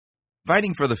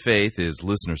Fighting for the Faith is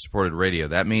listener-supported radio.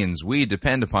 That means we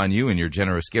depend upon you and your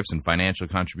generous gifts and financial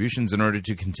contributions in order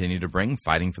to continue to bring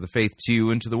Fighting for the Faith to you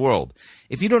and to the world.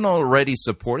 If you don't already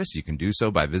support us, you can do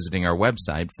so by visiting our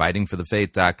website,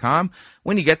 fightingforthefaith.com.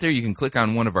 When you get there, you can click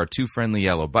on one of our two friendly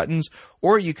yellow buttons,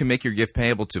 or you can make your gift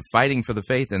payable to Fighting for the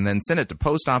Faith and then send it to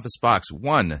Post Office Box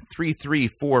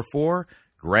 13344,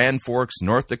 Grand Forks,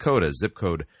 North Dakota, zip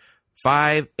code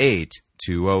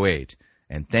 58208.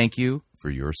 And thank you for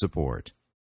your support.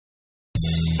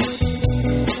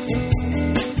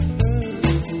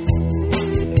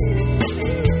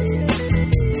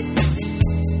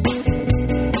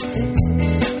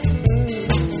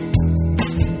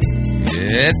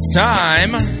 It's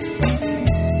time for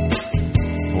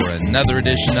another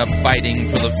edition of Fighting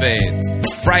for the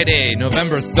Faith. Friday,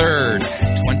 November 3rd,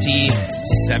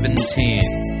 2017.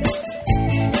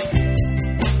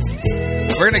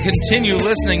 We're going to continue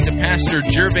listening to Pastor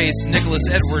Gervase Nicholas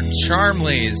Edward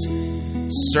Charmley's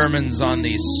sermons on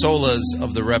the solas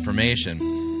of the Reformation.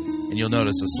 And you'll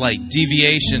notice a slight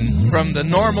deviation from the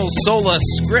normal sola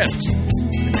script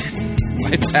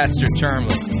by Pastor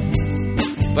Charmley.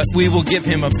 But we will give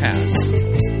him a pass.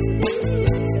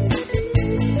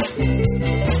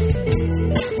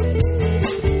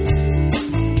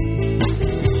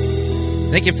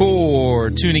 Thank you for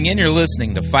tuning in. You're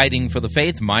listening to Fighting for the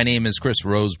Faith. My name is Chris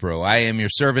Roseborough. I am your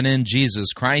servant in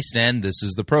Jesus Christ, and this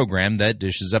is the program that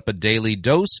dishes up a daily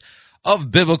dose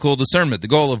of biblical discernment, the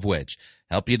goal of which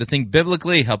help you to think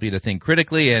biblically, help you to think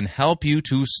critically, and help you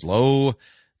to slow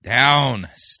down.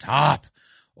 Stop.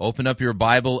 Open up your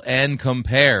Bible and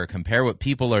compare. Compare what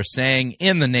people are saying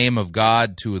in the name of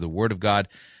God to the Word of God.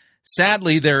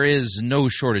 Sadly, there is no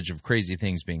shortage of crazy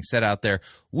things being said out there.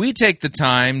 We take the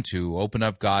time to open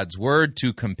up God's Word,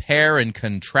 to compare and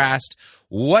contrast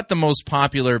what the most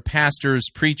popular pastors,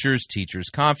 preachers, teachers,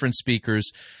 conference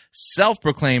speakers,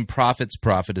 self-proclaimed prophets,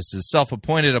 prophetesses,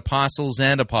 self-appointed apostles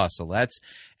and apostolettes,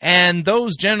 and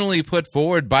those generally put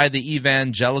forward by the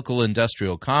evangelical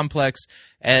industrial complex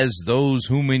as those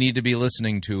whom we need to be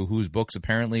listening to, whose books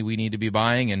apparently we need to be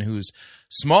buying, and whose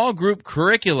small group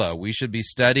curricula we should be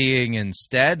studying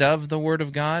instead of the Word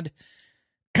of God.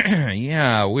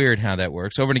 Yeah, weird how that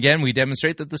works. Over and again, we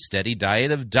demonstrate that the steady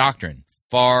diet of doctrine,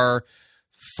 really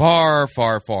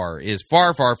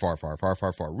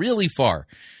far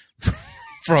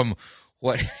from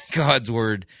what God's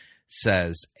Word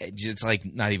says. It's like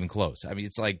not even close. I mean,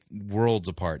 it's like worlds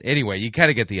apart. Anyway, you kind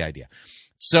of get the idea.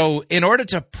 So in order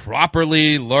to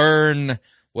properly learn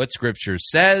what Scripture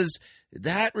says,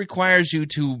 that requires you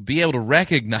to be able to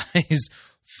recognize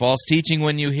false teaching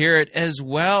when you hear it, as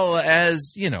well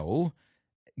as,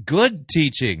 good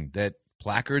teaching that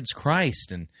placards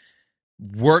Christ and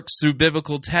works through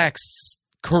biblical texts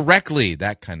correctly,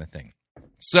 that kind of thing.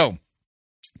 So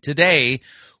today,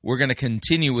 we're going to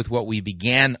continue with what we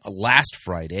began last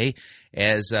Friday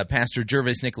as Pastor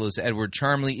Gervase Nicholas Edward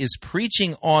Charmley is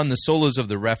preaching on the solas of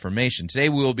the Reformation. Today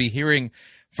we will be hearing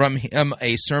from him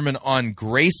a sermon on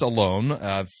grace alone,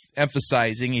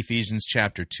 emphasizing Ephesians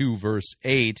chapter 2, verse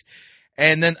 8,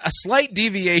 and then a slight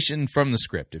deviation from the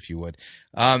script, if you would.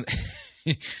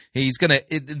 He's going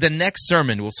to, the next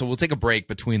sermon, so we'll take a break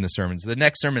between the sermons. The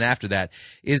next sermon after that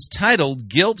is titled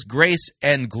Guilt, Grace,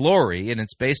 and Glory, and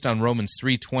it's based on Romans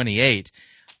 3:28,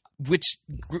 which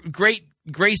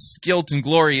grace, guilt, and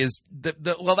glory is,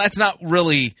 well, that's not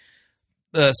really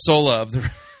the sola of the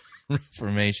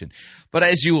Reformation. But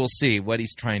as you will see, what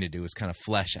he's trying to do is kind of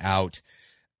flesh out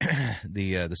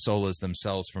the solas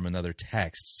themselves from another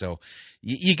text. So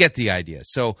you get the idea.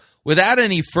 So without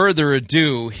any further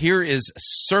ado, here is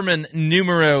sermon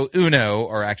numero uno,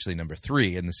 or actually number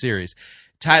 3 in the series,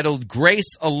 titled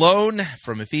Grace Alone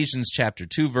from Ephesians chapter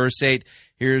 2, verse 8.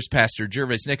 Here's Pastor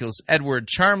Gervase Nicholas Edward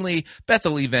Charmley,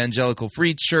 Bethel Evangelical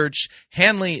Free Church,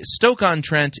 Hanley,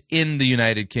 Stoke-on-Trent in the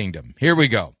United Kingdom. Here we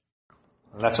go.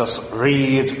 Let us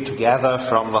read together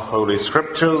from the Holy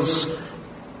Scriptures,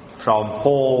 from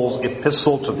Paul's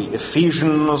epistle to the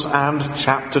Ephesians and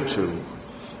chapter 2.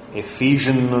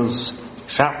 Ephesians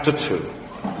chapter 2.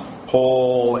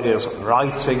 Paul is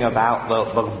writing about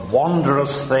the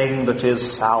wondrous thing that is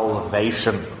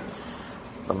salvation,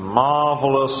 the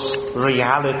marvelous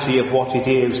reality of what it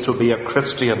is to be a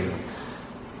Christian,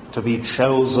 to be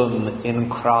chosen in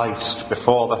Christ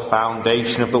before the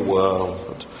foundation of the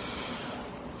world,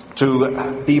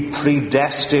 to be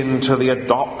predestined to the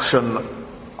adoption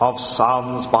of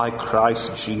sons by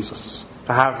Christ Jesus,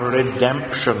 to have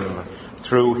redemption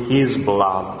through his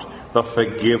blood, the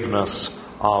forgiveness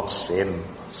of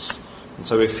sins. And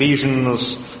so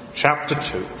Ephesians chapter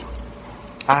 2.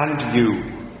 And you,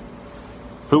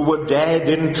 who were dead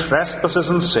in trespasses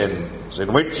and sins,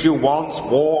 in which you once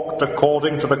walked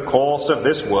according to the course of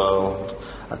this world,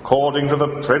 according to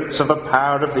the prince of the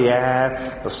power of the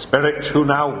air, the spirit who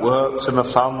now works in the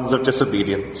sons of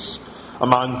disobedience,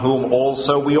 among whom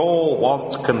also we all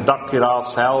once conducted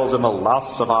ourselves in the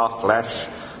lusts of our flesh,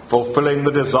 fulfilling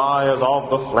the desires of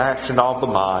the flesh and of the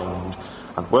mind,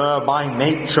 and were by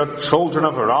nature children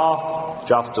of wrath,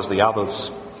 just as the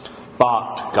others.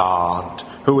 But God,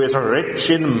 who is rich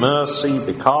in mercy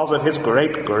because of his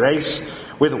great grace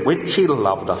with which he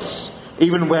loved us,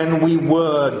 even when we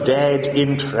were dead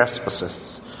in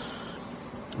trespasses,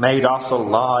 made us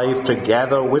alive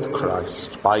together with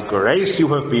Christ. By grace you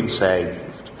have been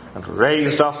saved, and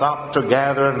raised us up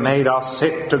together and made us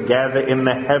sit together in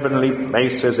the heavenly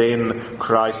places in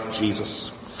Christ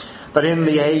Jesus, that in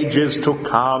the ages to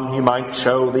come he might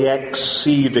show the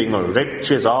exceeding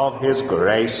riches of his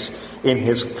grace in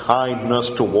his kindness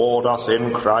toward us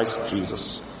in Christ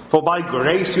Jesus. For by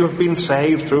grace you have been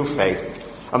saved through faith,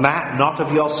 and that not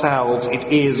of yourselves, it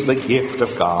is the gift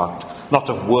of God, not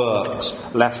of works,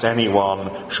 lest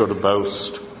anyone should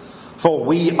boast. For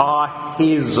we are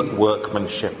his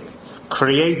workmanship,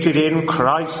 created in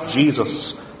Christ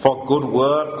Jesus for good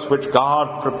works which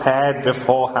God prepared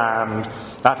beforehand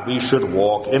that we should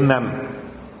walk in them.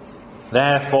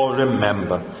 Therefore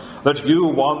remember that you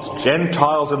once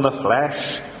Gentiles in the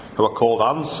flesh, who are called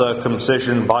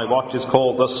uncircumcision by what is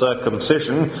called the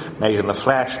circumcision made in the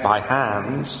flesh by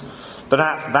hands, that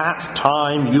at that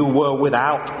time you were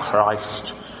without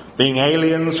Christ, being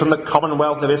aliens from the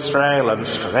commonwealth of Israel and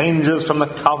strangers from the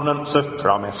covenants of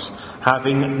promise,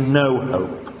 having no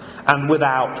hope, and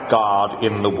without God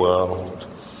in the world.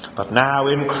 But now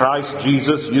in Christ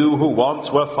Jesus you who once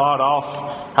were far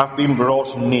off have been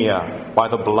brought near by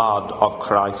the blood of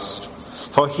Christ.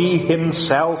 For he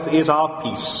himself is our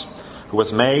peace, who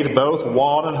has made both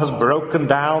one and has broken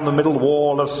down the middle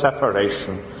wall of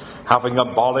separation, having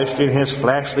abolished in his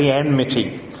flesh the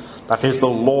enmity, that is the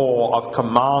law of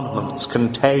commandments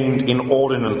contained in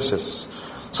ordinances,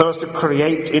 so as to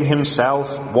create in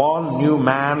himself one new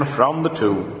man from the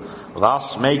two,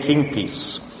 thus making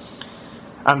peace,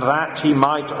 and that he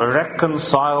might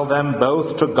reconcile them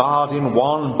both to God in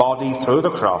one body through the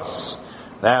cross,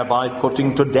 thereby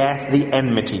putting to death the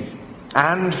enmity.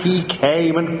 And he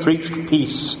came and preached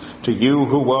peace to you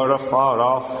who were afar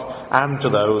off, and to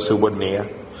those who were near.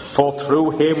 For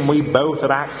through him we both have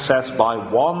access by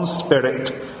one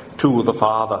Spirit to the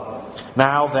Father.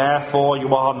 Now therefore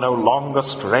you are no longer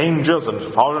strangers and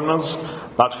foreigners,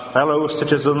 but fellow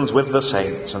citizens with the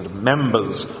saints and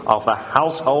members of the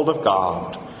household of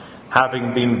God,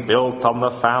 having been built on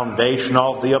the foundation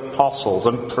of the apostles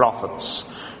and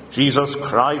prophets, Jesus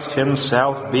Christ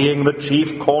himself being the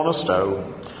chief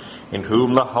cornerstone, in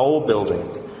whom the whole building,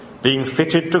 being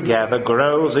fitted together,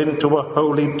 grows into a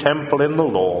holy temple in the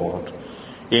Lord,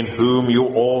 in whom you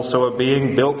also are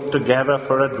being built together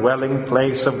for a dwelling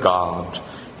place of God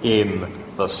in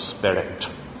the Spirit.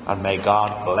 And may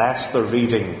God bless the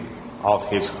reading of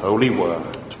his holy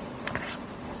word.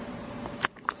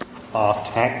 Our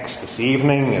text this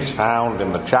evening is found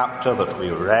in the chapter that we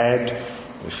read,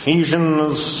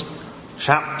 Ephesians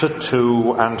chapter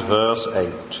 2 and verse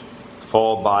 8.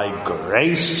 For by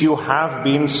grace you have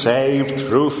been saved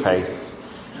through faith,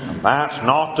 and that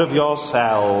not of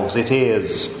yourselves, it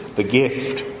is the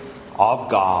gift of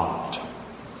God.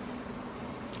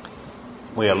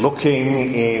 We are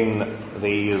looking in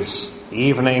these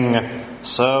evening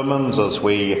sermons as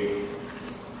we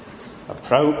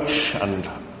approach and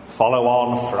follow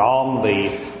on from the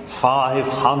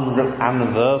 500th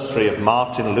anniversary of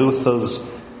Martin Luther's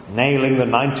nailing the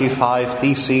 95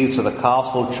 Theses to the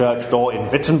castle church door in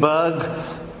Wittenberg.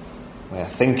 We're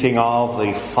thinking of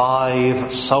the 5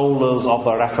 solas of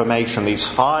the Reformation, these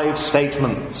 5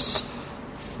 statements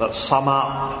that sum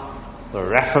up the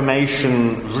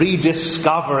Reformation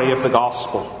rediscovery of the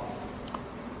gospel.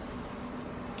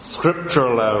 Scripture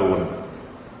alone,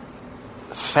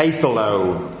 faith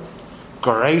alone,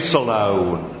 grace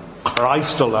alone,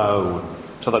 Christ alone,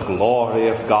 to the glory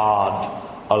of God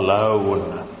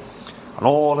alone. And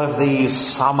all of these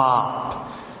sum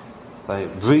up the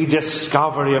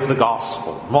rediscovery of the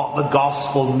gospel, what the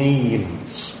gospel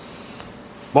means,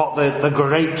 what the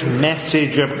great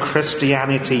message of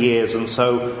Christianity is. And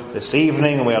so this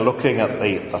evening we are looking at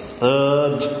the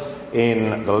third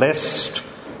in the list.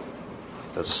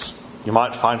 You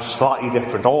might find slightly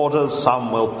different orders.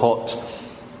 Some will put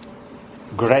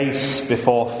grace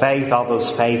before faith,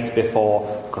 others faith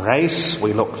before grace.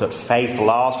 We looked at faith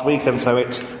last week, and so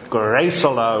it's grace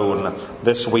alone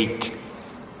this week.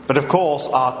 But of course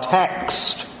our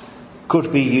text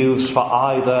could be used for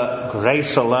either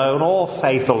grace alone or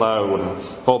faith alone.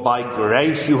 For by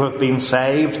grace you have been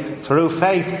saved through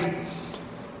faith.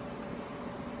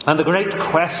 And the great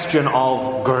question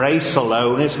of grace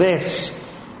alone is this: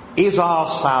 is our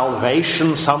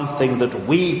salvation something that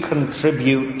we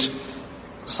contribute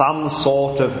some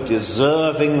sort of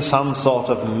deserving, some sort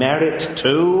of merit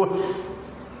to?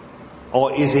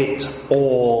 Or is it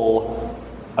all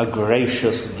a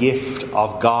gracious gift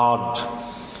of God?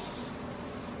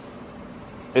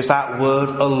 Is that word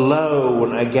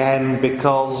alone again,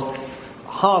 because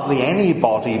hardly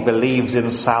anybody believes in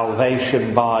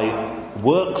salvation by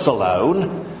works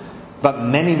alone, but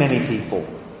many, many people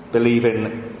believe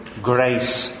in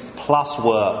grace plus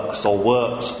works, or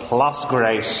works plus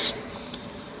grace.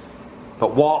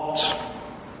 But what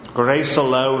grace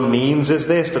alone means is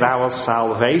this: that our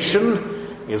salvation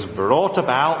is brought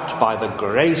about by the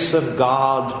grace of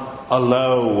God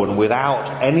alone, without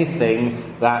anything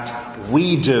that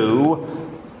we do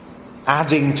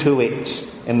adding to it,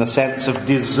 in the sense of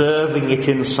deserving it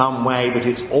in some way, that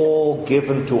it's all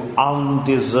given to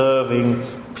undeserving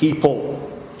people.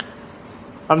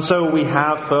 And so we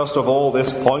have, first of all,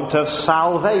 this point of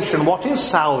salvation. What is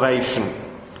salvation?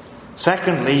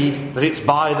 Secondly, that it's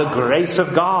by the grace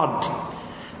of God.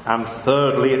 And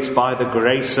thirdly, it's by the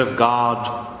grace of God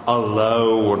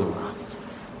alone.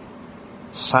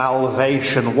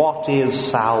 Salvation. What is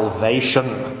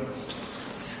salvation?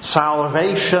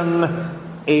 Salvation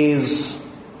is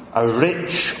a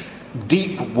rich,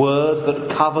 deep word that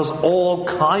covers all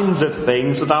kinds of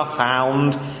things that are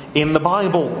found in the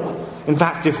Bible. In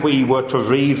fact, if we were to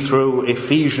read through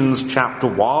Ephesians chapter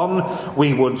 1,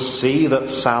 we would see that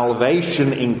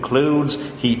salvation includes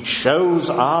He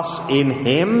chose us in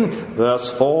Him,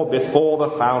 verse 4, before the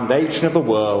foundation of the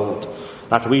world,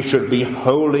 that we should be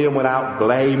holy and without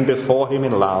blame before Him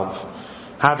in love,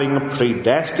 having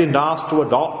predestined us to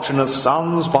adoption as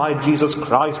sons by Jesus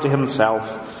Christ to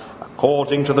Himself,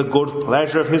 according to the good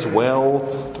pleasure of His will,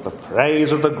 to the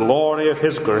praise of the glory of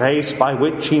His grace, by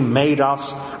which He made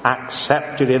us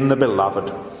accepted in the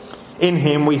Beloved. In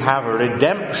Him we have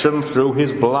redemption through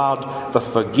His blood, the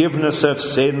forgiveness of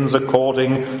sins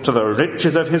according to the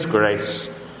riches of His grace,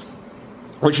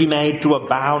 which He made to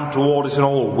abound toward us in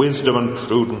all wisdom and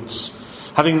prudence,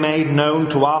 having made known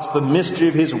to us the mystery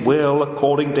of His will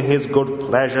according to His good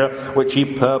pleasure, which He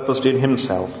purposed in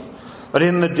Himself, that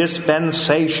in the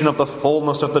dispensation of the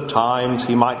fullness of the times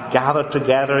He might gather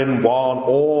together in one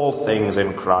all things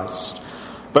in Christ,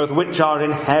 both which are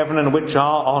in heaven and which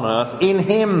are on earth, in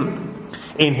Him.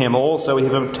 In Him also we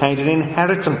have obtained an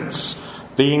inheritance,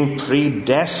 being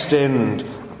predestined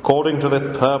according to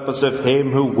the purpose of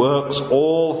Him who works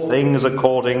all things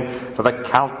according to the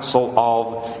counsel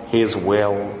of His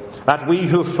will, that we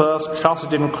who first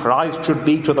trusted in Christ should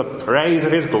be to the praise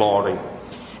of His glory.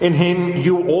 In Him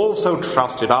you also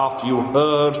trusted after you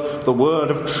heard the word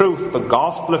of truth, the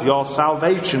gospel of your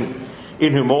salvation,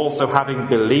 in whom also, having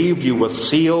believed, you were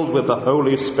sealed with the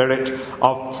Holy Spirit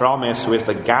of promise, who is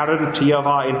the guarantee of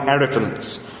our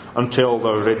inheritance, until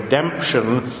the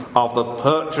redemption of the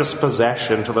purchased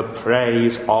possession, to the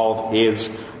praise of His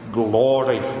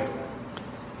glory.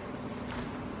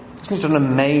 Isn't it an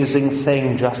amazing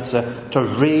thing just to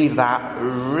read that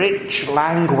rich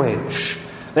language?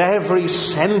 Every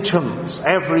sentence,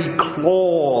 every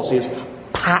clause is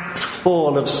packed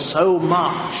full of so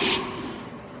much.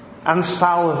 And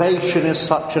salvation is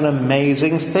such an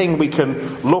amazing thing. We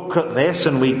can look at this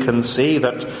and we can see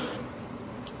that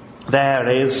there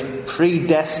is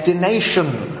predestination.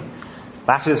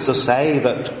 That is to say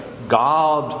that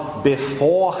God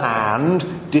beforehand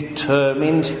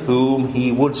determined whom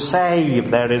He would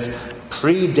save. There is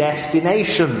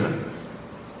predestination.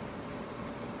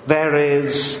 There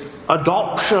is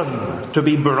adoption, to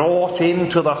be brought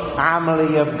into the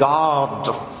family of God.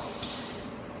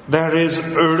 There is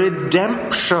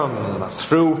redemption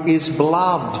through His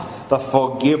blood, the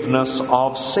forgiveness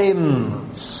of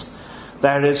sins.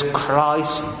 There is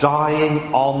Christ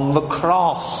dying on the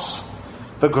cross,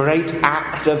 the great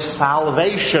act of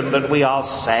salvation, that we are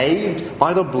saved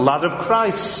by the blood of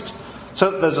Christ.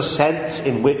 So there's a sense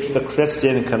in which the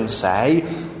Christian can say,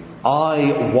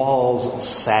 I was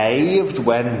saved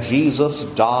when Jesus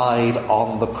died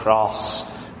on the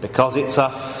cross, because it's a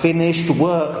finished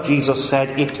work. Jesus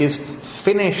said, it is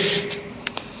finished.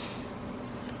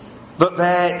 But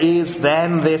there is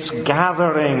then this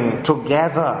gathering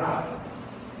together.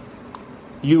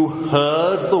 You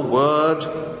heard the word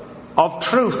of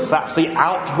truth. That's the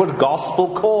outward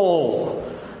gospel call.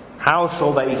 How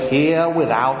shall they hear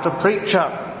without a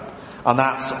preacher? And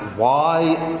that's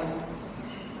why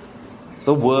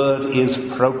The word is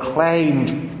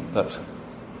proclaimed that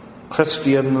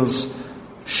Christians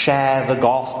share the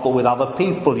gospel with other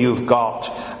people. You've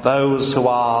got those who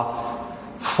are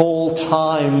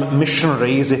full-time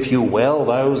missionaries, if you will,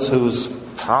 those whose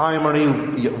primary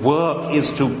work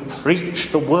is to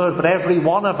preach the word. But every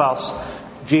one of us,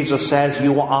 Jesus says,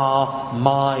 you are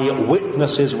my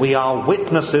witnesses. We are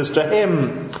witnesses to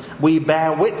him. We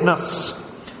bear witness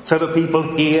so that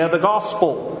people hear the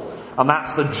gospel. And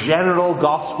that's the general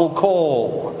gospel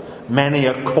call. Many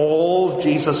are called,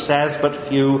 Jesus says, but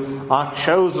few are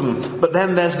chosen. But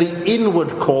then there's the inward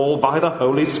call by the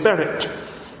Holy Spirit.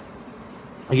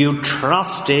 You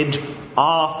trusted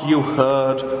after you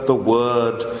heard the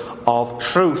word of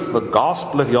truth, the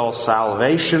gospel of your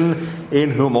salvation,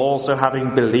 in whom also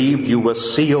having believed you were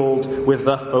sealed with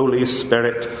the Holy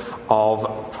Spirit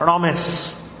of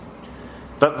promise.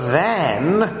 But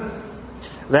then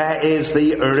there is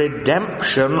the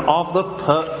redemption of the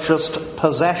purchased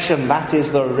possession. That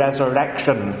is the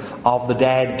resurrection of the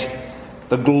dead,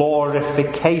 the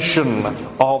glorification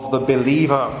of the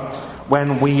believer,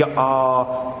 when we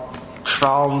are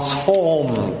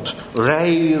transformed,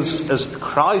 raised as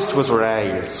Christ was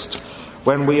raised,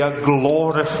 when we are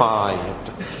glorified.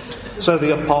 So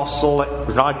the apostle,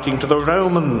 writing to the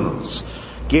Romans,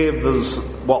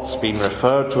 gives what's been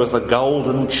referred to as the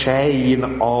golden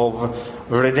chain of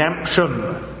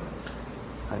redemption.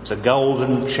 It's a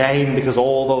golden chain because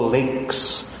all the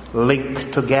links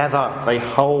link together, they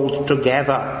hold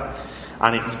together.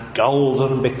 And it's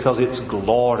golden because it's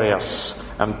glorious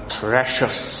and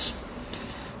precious.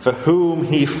 For whom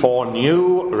he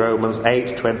foreknew, Romans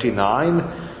 8:29,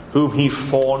 whom he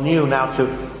foreknew. Now to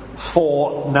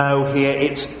foreknow here,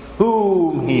 it's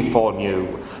whom he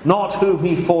foreknew. Not whom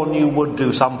he foreknew would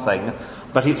do something,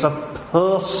 but it's a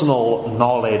personal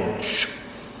knowledge.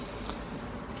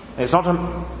 It's not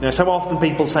so often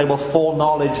people say, well,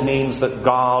 foreknowledge means that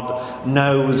God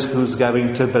knows who's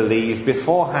going to believe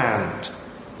beforehand.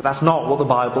 But that's not what the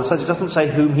Bible says. It doesn't say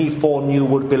whom he foreknew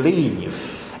would believe.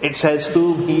 It says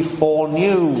whom he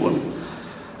foreknew.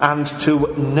 And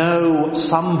to know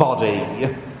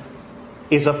somebody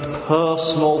is a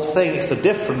personal thing. It's the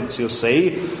difference, you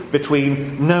see,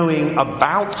 between knowing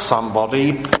about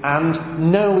somebody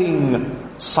and knowing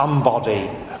somebody.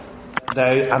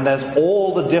 And there's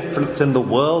all the difference in the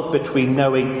world between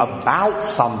knowing about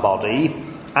somebody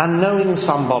and knowing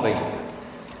somebody.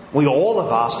 We, all of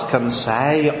us, can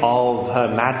say of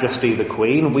Her Majesty the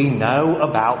Queen, we know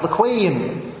about the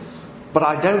Queen. But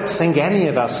I don't think any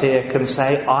of us here can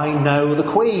say, I know the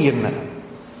Queen.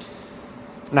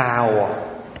 Now,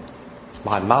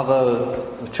 my mother,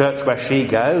 the church where she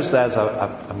goes, there's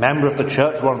a member of the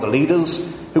church, one of the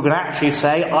leaders, who can actually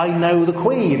say, I know the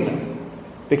Queen.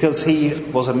 Because he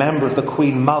was a member of the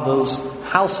Queen Mother's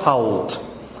household.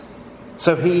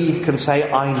 So he can say,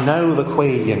 I know the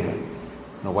Queen, in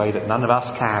a way that none of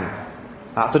us can.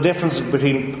 That's the difference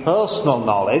between personal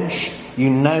knowledge, you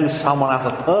know someone as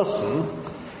a person,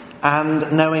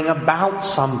 and knowing about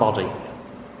somebody.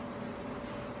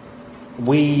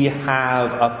 We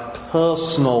have a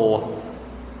personal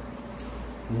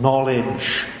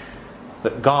knowledge,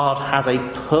 that God has a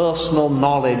personal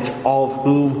knowledge of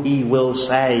whom he will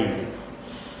save.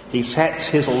 He sets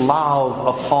his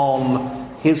love upon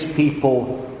his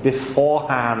people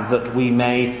beforehand that we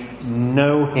may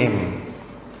know him,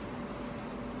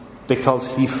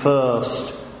 because he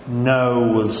first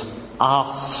knows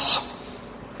us.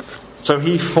 So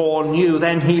he foreknew,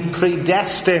 then he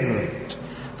predestined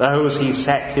those he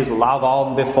set his love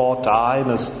on before time,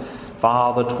 as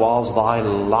Father, 'twas thy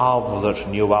love that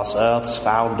knew us, earth's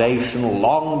foundation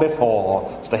long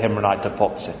before, as the hymn writer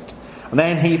puts it. And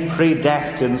then he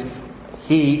predestines,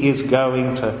 he is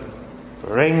going to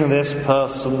bring this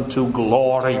person to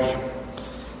glory.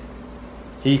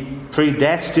 He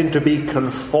predestined to be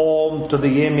conformed to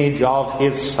the image of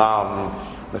his Son,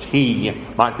 that he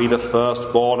might be the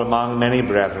firstborn among many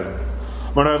brethren.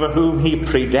 Moreover, whom he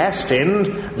predestined,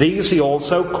 these he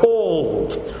also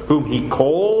called. Whom he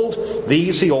called,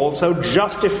 these he also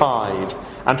justified.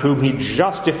 And whom he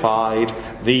justified,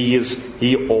 these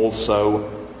he also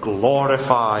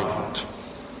glorified.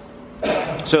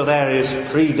 So there is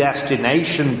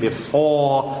predestination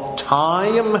before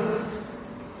time.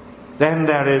 Then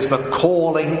there is the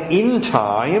calling in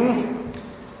time.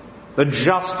 The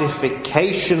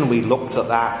justification, we looked at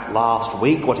that last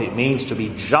week. What it means to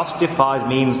be justified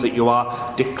means that you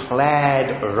are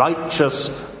declared righteous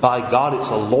by God.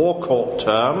 It's a law court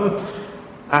term.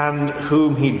 And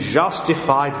whom he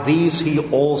justified, these he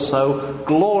also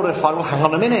glorified. Well, hang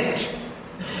on a minute.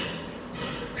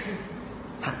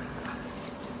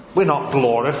 We're not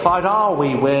glorified, are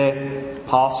we? We're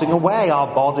passing away.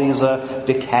 Our bodies are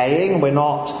decaying. We're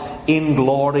not in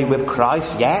glory with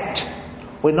Christ yet.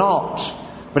 We're not.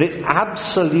 But it's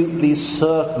absolutely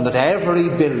certain that every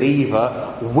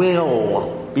believer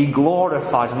will be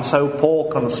glorified. And so Paul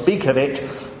can speak of it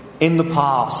in the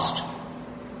past,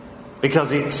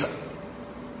 because it's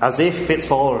as if it's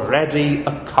already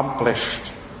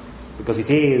accomplished, because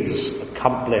it is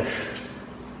accomplished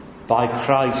by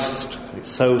Christ. It's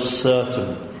so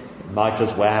certain it might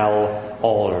as well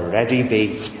already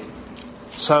be.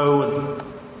 So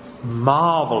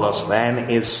marvellous then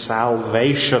is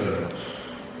salvation.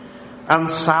 And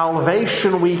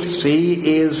salvation, we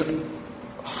see, is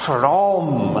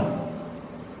from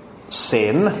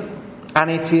sin, and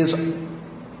it is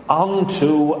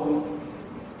unto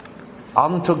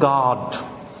God.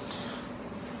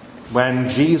 When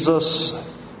Jesus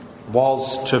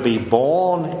was to be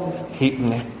born,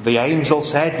 the angel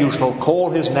said, "You shall call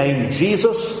his name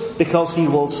Jesus, because he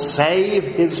will save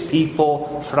his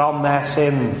people from their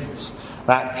sins."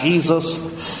 That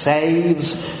Jesus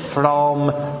saves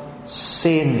from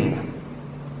sin.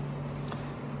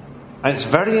 And it's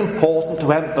very important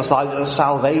to emphasize that it's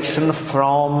salvation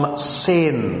from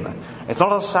sin. It's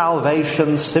not a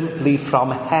salvation simply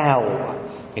from hell.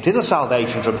 It is a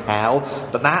salvation from hell,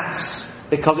 but that's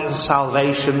because it's a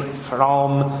salvation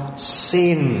from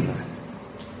sin.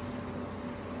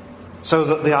 So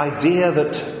that the idea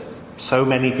that so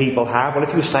many people have, well,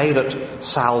 if you say that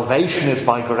salvation is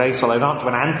by grace alone, aren't you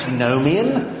an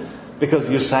antinomian? Because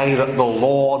you say that the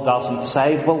law doesn't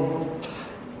save. Well,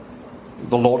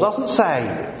 the law doesn't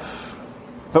save.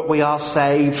 But we are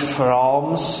saved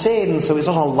from sin. So it's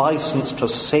not a license to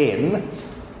sin.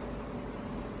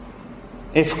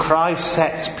 If Christ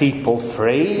sets people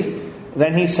free,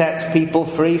 then he sets people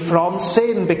free from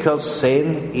sin, because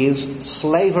sin is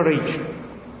slavery.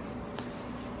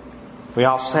 We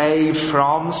are saved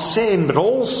from sin, but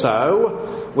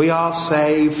also we are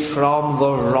saved from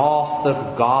the wrath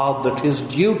of God that is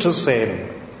due to sin.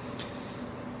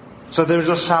 So there is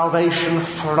a salvation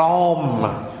from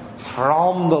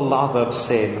the love of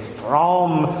sin,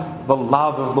 from the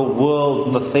love of the world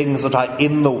and the things that are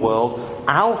in the world,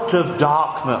 out of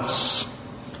darkness.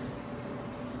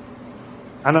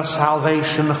 And a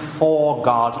salvation for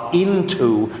God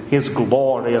into his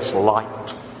glorious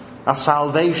light. A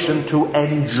salvation to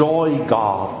enjoy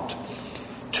God.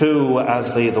 To,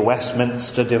 as the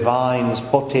Westminster Divines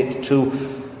put it, to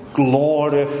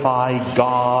glorify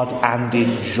God and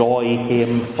enjoy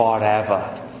him forever.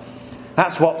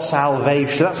 That's what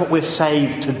salvation, that's what we're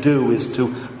saved to do, is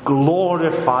to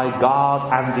glorify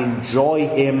God and enjoy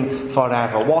him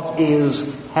forever. What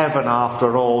is heaven,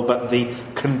 after all, but the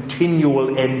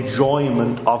continual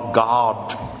enjoyment of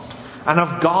God, and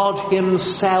of God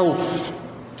himself,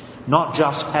 not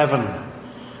just heaven.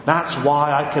 That's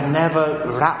why I can never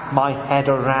wrap my head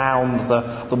around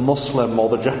the Muslim or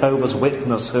the Jehovah's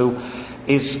Witness who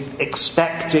is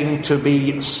expecting to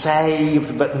be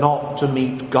saved but not to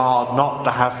meet God, not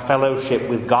to have fellowship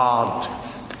with God.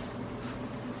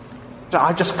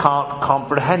 I just can't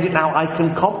comprehend it. Now, I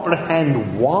can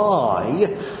comprehend why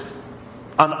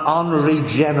an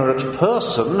unregenerate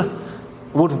person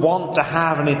would want to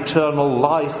have an eternal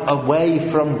life away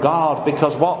from God,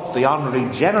 because what the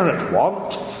unregenerate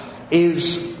want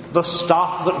is the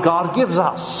stuff that God gives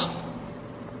us.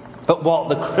 But what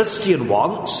the Christian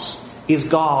wants is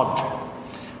God.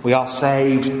 We are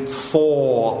saved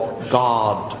for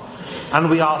God. And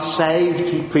we are saved,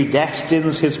 he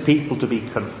predestines his people to be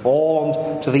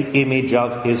conformed to the image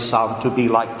of his Son, to be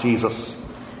like Jesus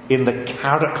in the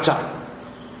character.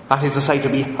 That is to say, to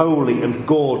be holy and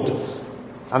good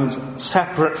and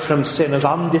separate from sinners,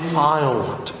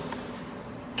 undefiled,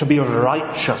 to be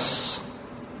righteous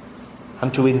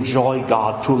and to enjoy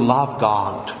God, to love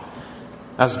God.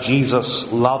 As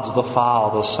Jesus loves the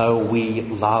Father, so we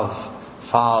love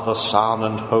Father, Son,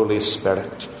 and Holy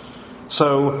Spirit.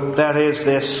 So there is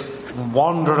this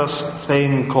wondrous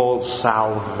thing called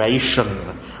salvation,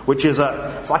 which is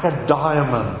it's like a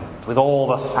diamond with all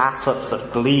the facets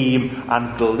that gleam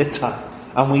and glitter.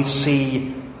 And we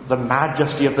see the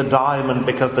majesty of the diamond,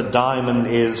 because the diamond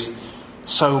is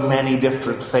so many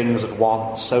different things at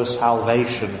once. So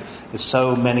salvation is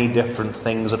so many different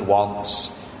things at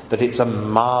once, that it's a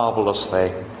marvellous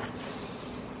thing.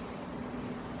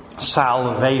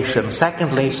 Salvation.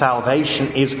 Secondly,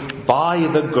 salvation is by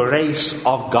the grace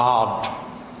of God.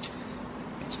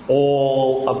 It's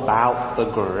all about the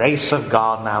grace of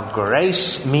God. Now,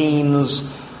 grace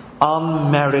means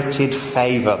unmerited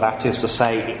favour. That is to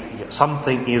say,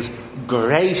 something is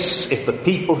grace if the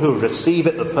people who receive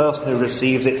it, the person who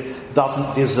receives it,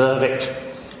 doesn't deserve it.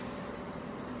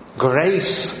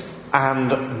 Grace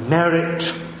and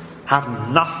merit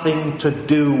have nothing to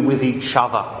do with each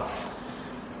other.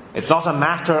 It's not a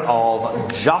matter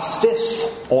of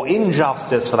justice or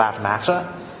injustice for that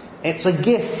matter. It's a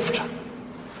gift.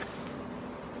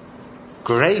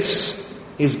 Grace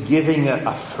is giving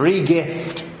a free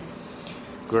gift.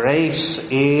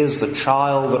 Grace is the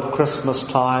child at Christmas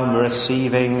time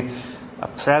receiving a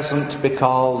present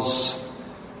because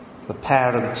the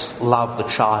parents love the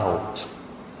child.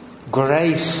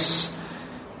 Grace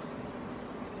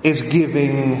is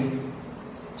giving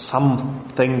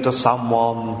something to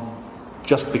someone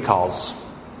just because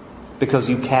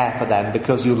you care for them,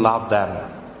 because you love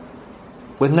them,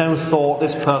 with no thought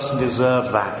this person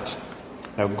deserves that.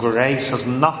 No, grace has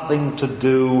nothing to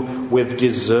do with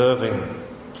deserving.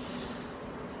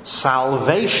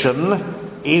 Salvation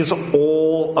is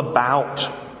all about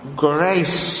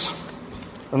grace.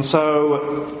 And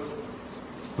so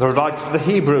the writer of the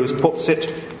Hebrews puts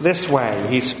it this way.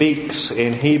 He speaks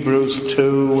in Hebrews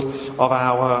 2 of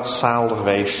our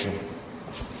salvation,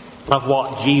 of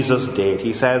what Jesus did.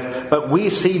 He says, but we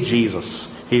see Jesus,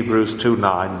 Hebrews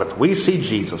 2:9, but we see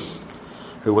Jesus,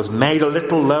 who was made a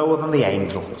little lower than the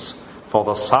angels, for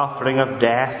the suffering of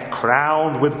death,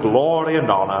 crowned with glory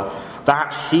and honour,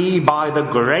 that he, by the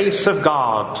grace of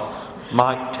God,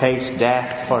 might taste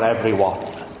death for everyone.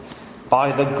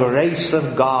 By the grace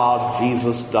of God,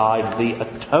 Jesus died. The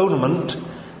atonement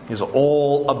is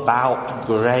all about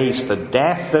grace. The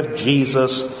death of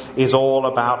Jesus is all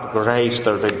about grace.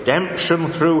 The redemption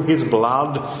through his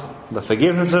blood, the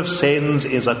forgiveness of sins,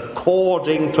 is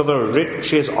according to the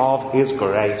riches of his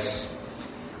grace.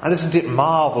 And isn't it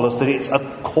marvellous that it's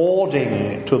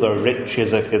according to the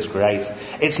riches of his grace?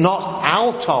 It's not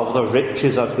out of the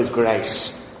riches of his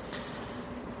grace.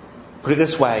 Put it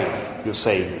this way, you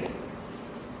see.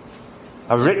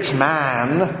 A rich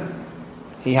man,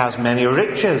 he has many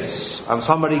riches. And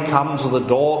somebody comes to the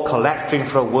door collecting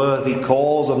for a worthy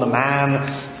cause, and the man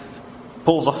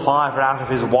pulls a $5 out of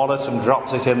his wallet and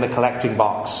drops it in the collecting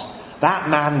box. That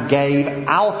man gave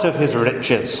out of his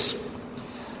riches.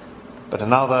 But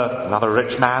another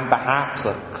rich man, perhaps,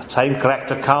 the same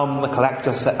collector comes,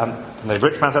 the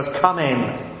rich man says, come in.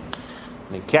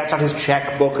 And he gets out his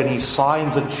chequebook and he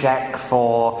signs a cheque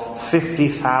for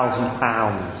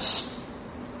 £50,000.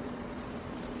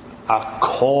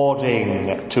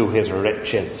 According to his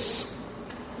riches.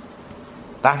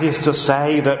 That is to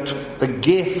say that the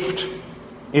gift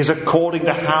is according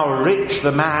to how rich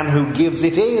the man who gives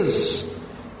it is.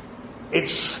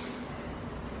 It's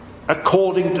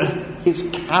according to his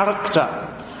character.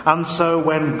 And so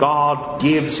when God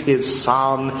gives his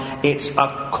Son, it's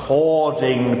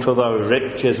according to the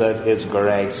riches of his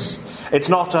grace. It's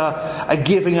not a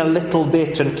giving a little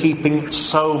bit and keeping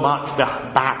so much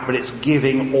back, but it's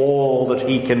giving all that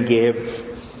he can give.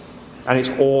 And it's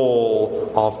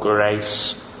all of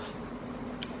grace.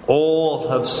 All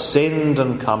have sinned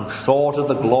and come short of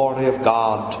the glory of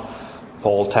God,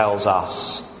 Paul tells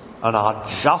us, and are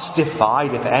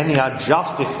justified, if any are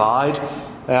justified,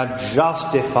 they are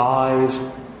justified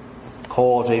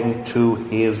according to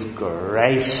his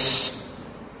grace.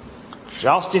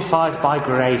 Justified by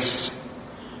grace.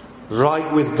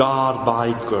 Right with God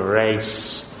by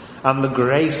grace. And the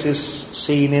grace is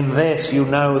seen in this. You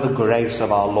know the grace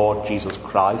of our Lord Jesus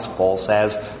Christ, Paul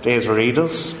says to his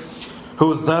readers,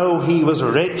 who though he was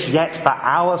rich, yet for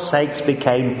our sakes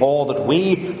became poor, that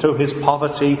we through his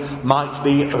poverty might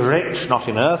be rich, not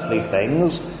in earthly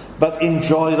things, but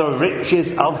enjoy the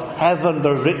riches of heaven,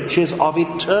 the riches of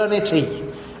eternity.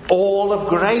 All of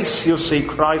grace, you see.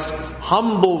 Christ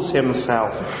humbles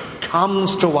himself,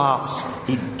 comes to us.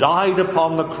 He died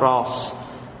upon the cross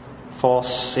for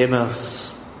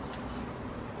sinners.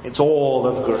 It's all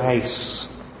of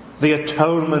grace. The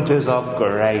atonement is of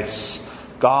grace.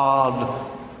 God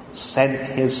sent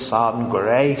his Son.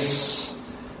 Grace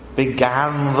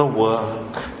began the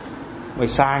work. We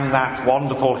sang that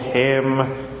wonderful hymn,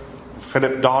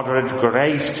 Philip Doddridge,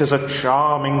 grace 'tis a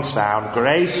charming sound.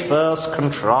 Grace first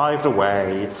contrived a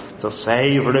way to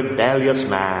save rebellious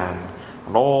man,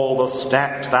 and all the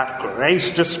steps that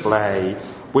grace display,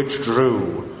 which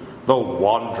drew the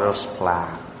wondrous plan.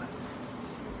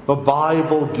 The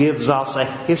Bible gives us a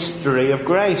history of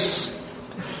grace.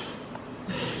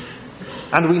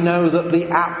 And we know that the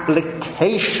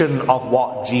application of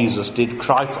what Jesus did,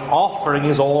 Christ's offering,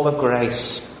 is all of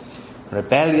grace.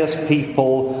 Rebellious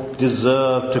people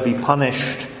deserve to be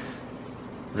punished.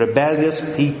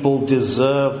 Rebellious people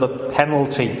deserve the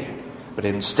penalty. But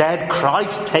instead,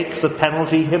 Christ takes the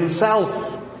penalty himself.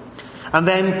 And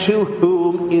then to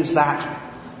whom is that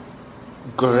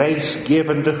grace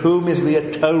given, to whom is the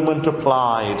atonement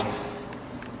applied?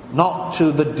 Not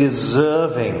to the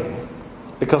deserving,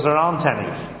 because there aren't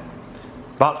any,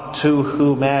 but to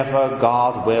whomever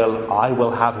God will. I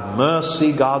will have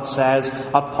mercy, God says,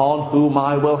 upon whom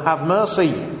I will have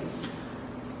mercy.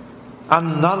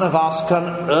 And none of us can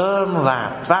earn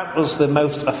that. That was the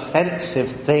most offensive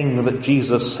thing that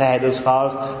Jesus said as far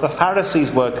as the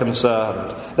Pharisees were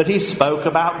concerned. That he spoke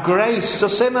about grace to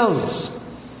sinners.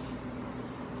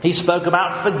 He spoke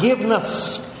about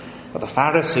forgiveness. But the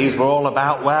Pharisees were all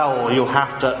about, well, you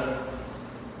have to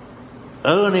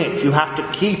earn it. You have to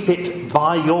keep it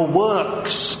by your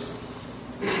works.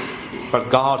 But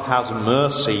God has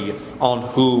mercy on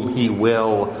whom he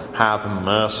will have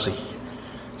mercy.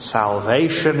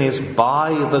 Salvation is by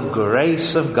the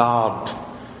grace of God.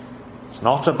 It's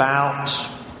not about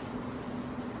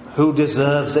who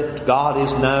deserves it. God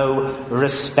is no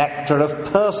respecter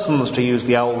of persons, to use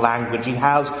the old language. He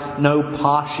has no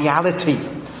partiality.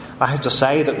 I have to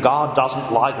say that God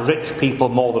doesn't like rich people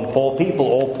more than poor people,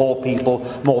 or poor people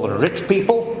more than rich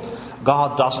people.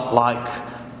 God doesn't like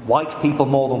white people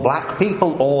more than black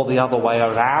people, or the other way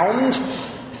around.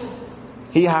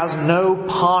 He has no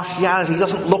partiality. He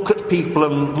doesn't look at people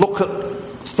and look at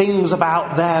things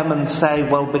about them and say,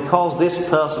 well, because this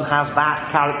person has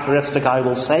that characteristic, I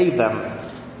will save them.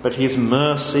 But his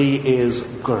mercy is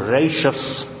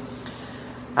gracious.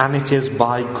 And it is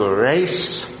by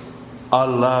grace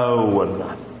alone.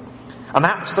 And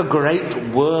that's the great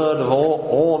word of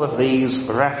all of these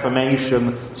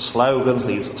Reformation slogans,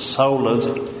 these solas.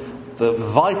 The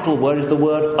vital word is the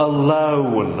word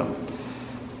alone.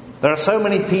 There are so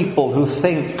many people who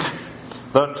think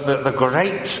that the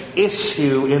great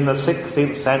issue in the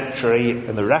 16th century,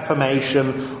 in the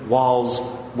Reformation, was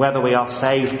whether we are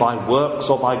saved by works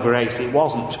or by grace. It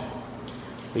wasn't.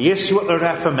 The issue at the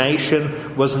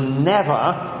Reformation was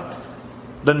never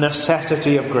the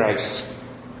necessity of grace.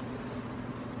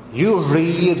 You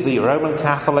read the Roman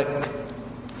Catholic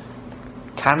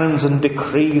canons and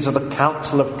decrees of the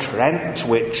Council of Trent,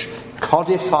 which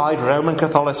codified Roman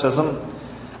Catholicism,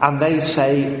 and they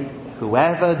say,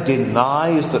 whoever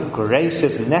denies that grace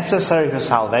is necessary for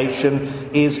salvation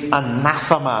is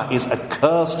anathema, is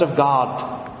accursed of God.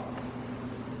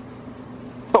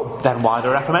 But then why the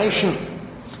Reformation?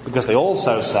 Because they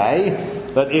also say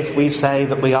that if we say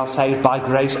that we are saved by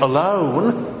grace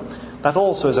alone, that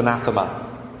also is anathema.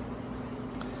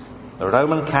 The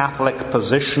Roman Catholic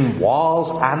position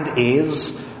was and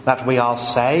is that we are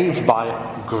saved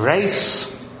by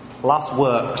grace plus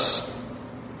works.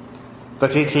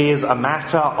 But it is a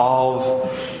matter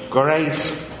of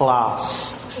grace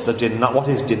plus. What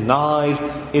is denied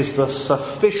is the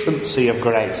sufficiency of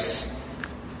grace.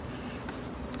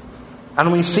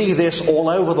 And we see this all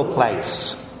over the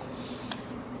place.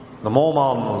 The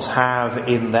Mormons have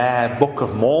in their Book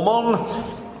of Mormon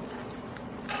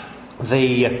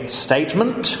the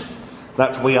statement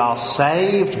that we are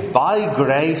saved by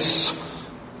grace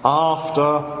after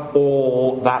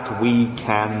all that we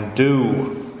can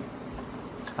do.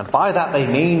 And by that they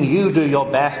mean you do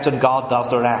your best and God does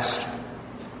the rest.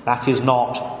 That is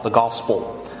not the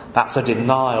gospel. That's a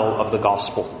denial of the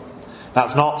gospel.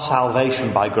 That's not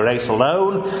salvation by grace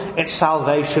alone. It's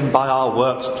salvation by our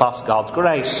works plus God's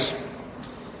grace.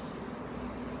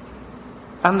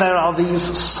 And there are these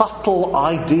subtle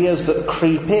ideas that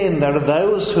creep in. There are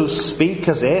those who speak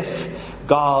as if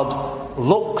God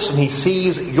looks and he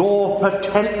sees your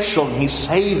potential. He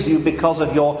saves you because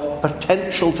of your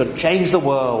potential to change the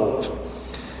world.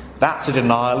 That's a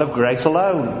denial of grace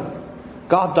alone.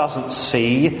 God doesn't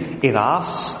see in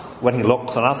us, when he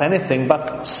looks on us, anything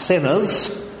but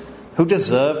sinners who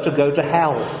deserve to go to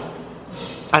hell.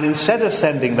 And instead of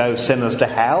sending those sinners to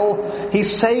hell, he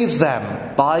saves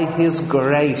them by his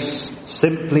grace,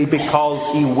 simply because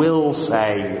he will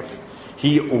save.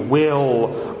 He will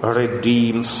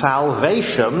redeem.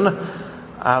 Salvation,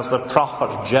 as the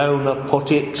prophet Jonah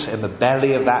put it in the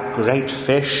belly of that great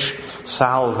fish,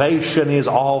 salvation is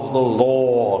of the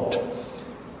Lord.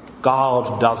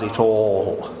 God does it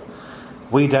all.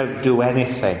 We don't do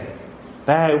anything.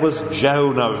 There was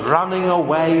Jonah running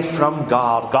away from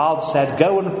God. God said,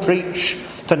 go and preach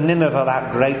to Nineveh,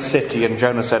 that great city. And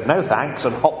Jonah said, no thanks,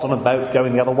 and hopped on a boat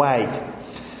going the other way.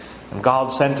 And God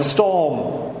sent a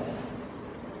storm.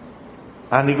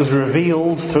 And it was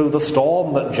revealed through the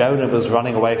storm that Jonah was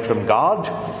running away from God.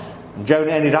 And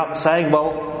Jonah ended up saying,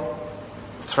 well,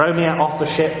 throw me out off the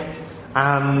ship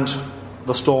and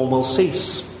the storm will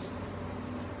cease.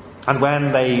 And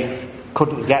when they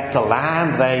couldn't get to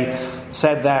land, they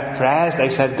said their prayers. They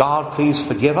said, God, please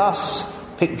forgive us.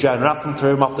 Picked Jonah up and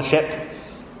threw him off the ship.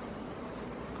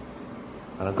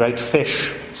 And a great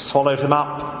fish swallowed him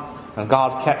up, and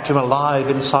God kept him alive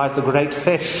inside the great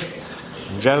fish.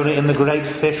 And Jonah in the great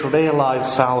fish realized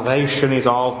salvation is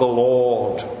of the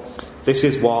Lord. This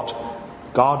is what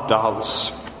God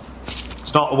does.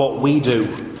 It's not what we do.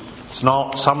 It's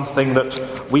not something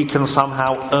that we can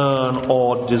somehow earn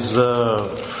or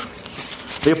deserve.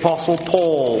 The Apostle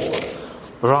Paul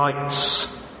writes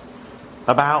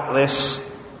about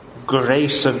this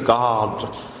grace of God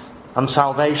and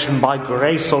salvation by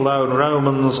grace alone.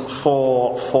 Romans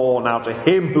 4:4. Now to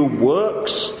him who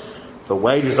works, the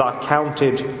wages are not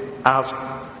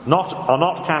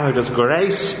counted as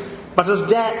grace, but as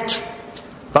debt.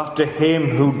 But to him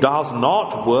who does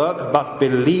not work, but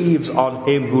believes on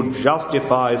him who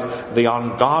justifies the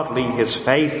ungodly, his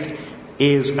faith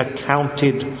is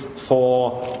accounted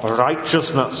for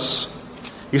righteousness.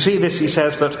 You see this, he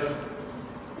says that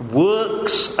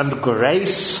works and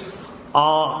grace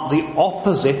are the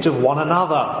opposite of one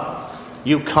another.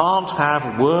 You can't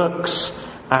have works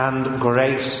and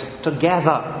grace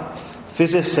together.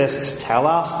 Physicists tell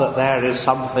us that there is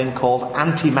something called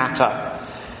antimatter.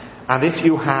 And if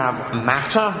you have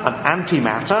matter and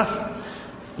antimatter,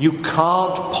 you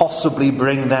can't possibly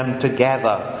bring them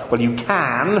together. Well, you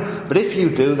can, but if you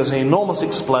do, there's an enormous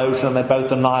explosion and they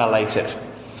both annihilate it.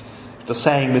 The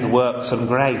same with works and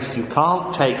grace. You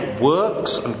can't take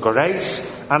works and grace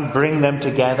and bring them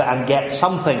together and get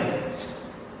something,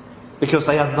 because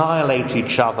they annihilate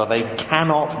each other. They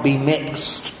cannot be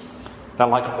mixed. They're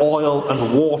like oil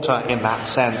and water in that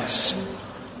sense.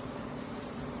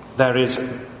 There is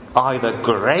either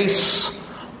grace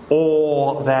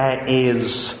or there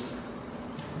is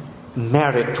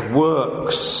merit,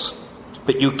 works,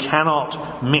 but you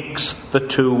cannot mix the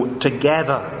two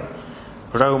together.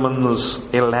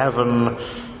 Romans 11,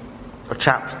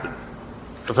 chapter,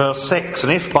 verse 6.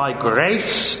 And if by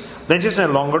grace, then it is no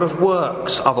longer of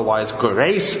works. Otherwise,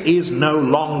 grace is no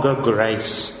longer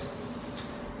grace.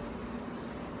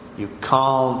 You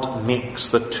can't mix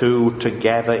the two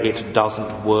together. It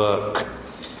doesn't work.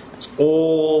 It's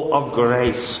all of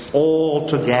grace, all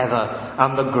together.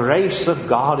 And the grace of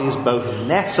God is both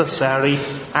necessary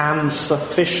and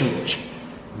sufficient.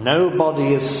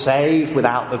 Nobody is saved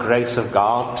without the grace of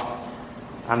God,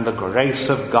 and the grace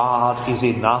of God is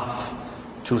enough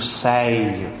to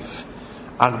save.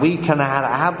 And we can add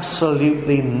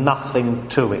absolutely nothing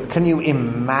to it. Can you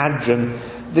imagine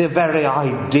the very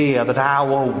idea that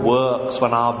our works,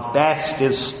 when our best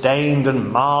is stained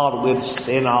and marred with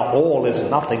sin, our all is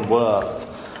nothing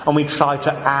worth, and we try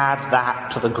to add that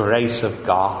to the grace of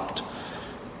God?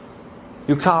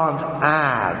 You can't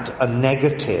add a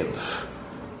negative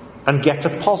and get a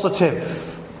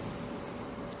positive.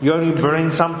 You only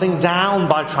bring something down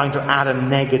by trying to add a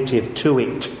negative to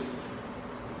it.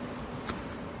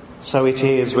 So it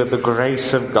is with the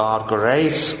grace of God,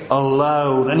 grace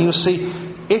alone. And you see,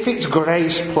 if it's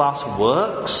grace plus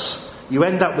works, you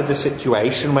end up with the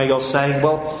situation where you're saying,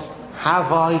 well,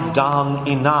 have I done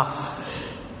enough?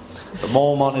 The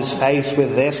Mormon is faced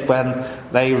with this when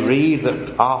they read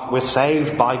that we're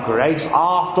saved by grace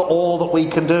after all that we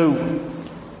can do.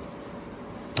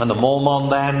 And the Mormon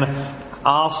then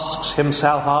asks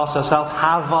herself,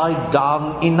 have I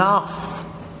done enough?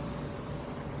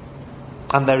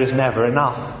 And there is never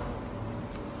enough.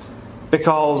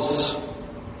 Because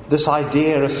this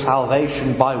idea of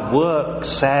salvation by works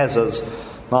says, as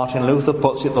Martin Luther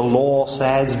puts it, the law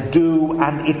says, do,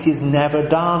 and it is never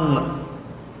done.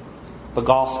 The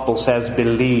gospel says,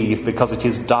 believe, because it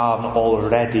is done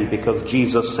already, because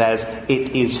Jesus says,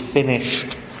 it is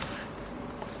finished.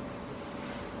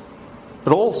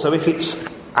 But also, if it's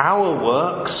our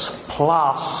works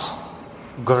plus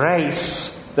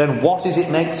grace, then what is it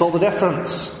makes all the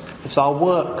difference? It's our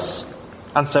works.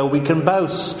 And so we can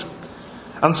boast.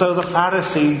 And so the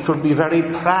Pharisee could be very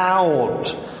proud.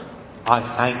 I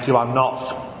thank you, I'm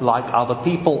not like other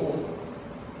people.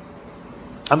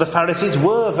 And the Pharisees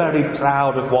were very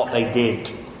proud of what they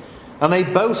did. And they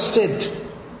boasted.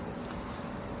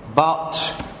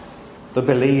 But the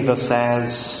believer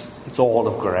says, it's all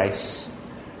of grace.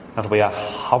 And we are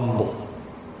humble.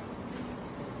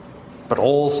 But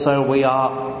also we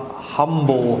are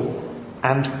humble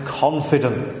and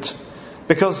confident.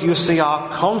 Because you see, our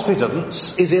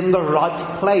confidence is in the right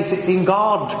place. It's in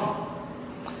God.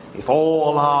 If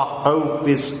all our hope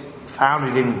is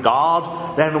founded in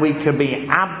God, then we can be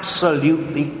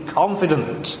absolutely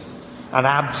confident and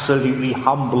absolutely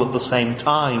humble at the same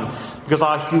time. Because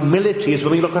our humility is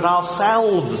when we look at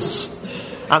ourselves.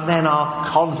 And then our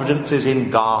confidence is in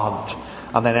God.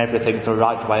 And then everything's the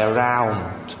right way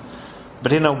around.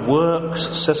 But in a works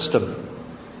system,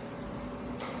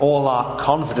 all our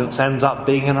confidence ends up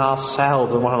being in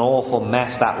ourselves, and what an awful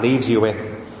mess that leaves you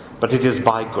in. But it is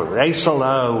by grace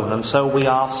alone, and so we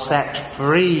are set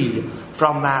free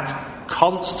from that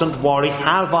constant worry.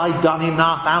 Have I done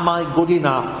enough? Am I good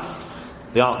enough?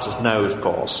 The answer is no, of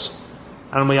course.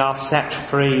 And we are set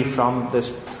free from this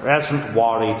present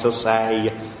worry to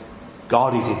say,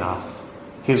 God is enough.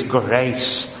 His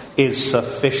grace is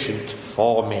sufficient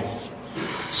for me.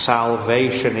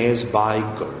 Salvation is by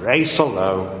grace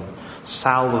alone.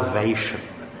 Salvation.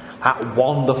 That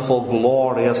wonderful,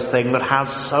 glorious thing that has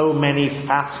so many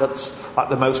facets, like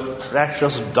the most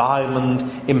precious diamond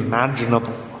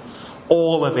imaginable.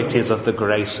 All of it is of the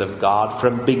grace of God,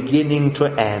 from beginning to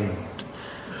end.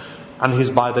 And it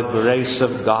is by the grace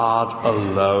of God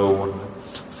alone.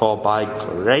 For by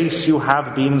grace you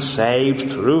have been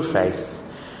saved through faith,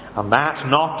 and that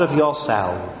not of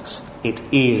yourselves. It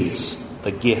is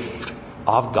the gift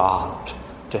of God.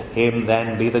 To him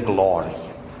then be the glory.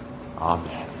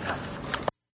 Amen.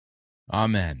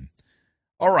 Amen.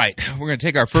 All right, we're going to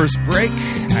take our first break.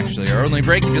 Actually, our only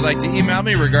break. If you'd like to email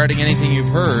me regarding anything you've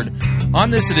heard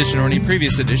on this edition or any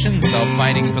previous edition,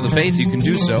 Fighting for the Faith, you can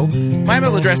do so. My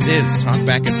email address is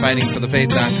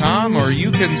talkback@fightingforthefaith.com, or you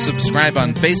can subscribe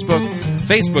on Facebook,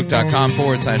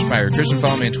 facebook.com/Pirate Christian.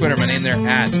 Follow me on Twitter. My name there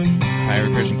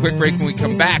 @Pirate Christian. Quick break. When we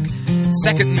come back,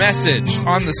 second message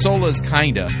on the Solas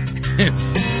Kinda,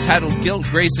 titled Guilt,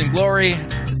 Grace, and Glory.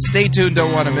 Stay tuned.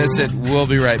 Don't want to miss it. We'll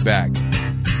be right back.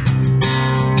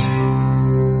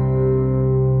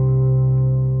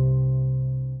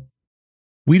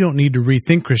 We don't need to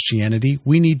rethink Christianity.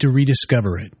 We need to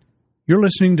rediscover it. You're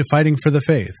listening to Fighting for the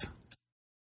Faith.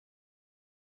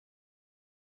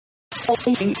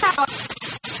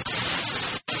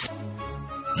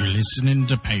 You're listening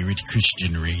to Pirate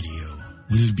Christian Radio.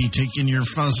 We'll be taking your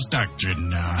false doctrine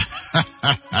now.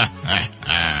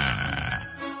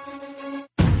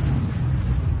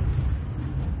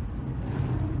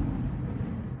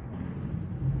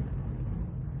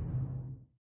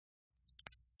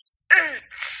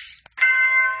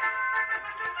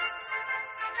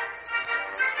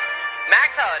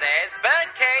 Max Holliday's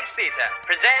Birdcage Theater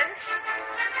presents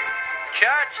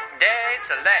Church Day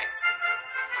Select.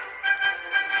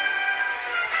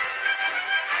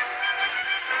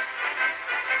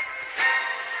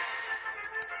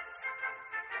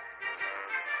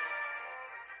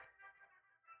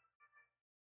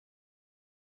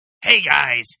 Hey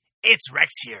guys, it's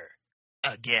Rex here,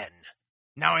 again.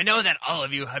 Now I know that all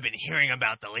of you have been hearing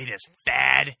about the latest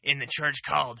fad in the church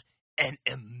called an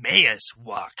Emmaus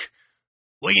Walk.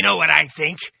 Well, you know what I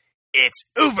think? It's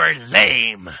uber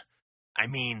lame. I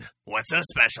mean, what's so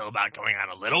special about going on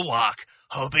a little walk,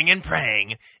 hoping and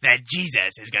praying that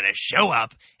Jesus is going to show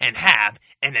up and have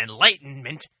an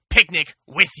enlightenment picnic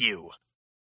with you?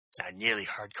 It's not nearly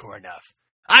hardcore enough.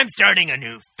 I'm starting a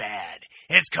new fad.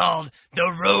 It's called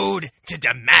the Road to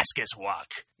Damascus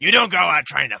Walk. You don't go out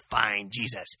trying to find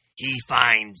Jesus. He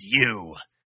finds you.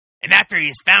 And after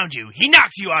he's found you, he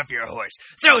knocks you off your horse,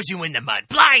 throws you in the mud,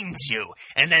 blinds you,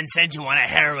 and then sends you on a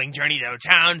harrowing journey to a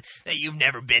town that you've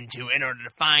never been to in order to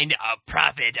find a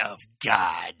prophet of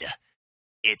God.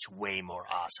 It's way more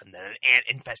awesome than an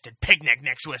ant-infested picnic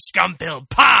next to a scum-filled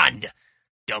pond.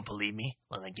 Don't believe me?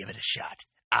 Well, then give it a shot.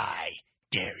 I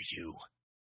dare you.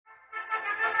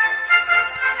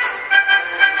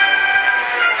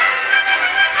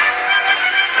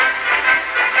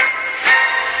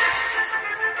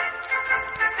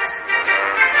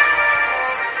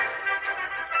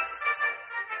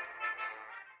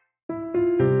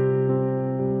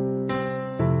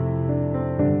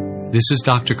 This is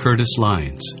Dr. Curtis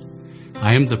Lyons.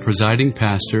 I am the presiding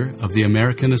pastor of the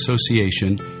American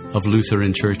Association of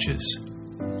Lutheran Churches.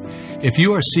 If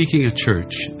you are seeking a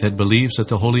church that believes that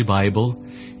the Holy Bible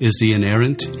is the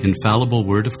inerrant, infallible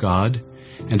Word of God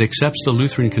and accepts the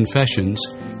Lutheran confessions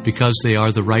because they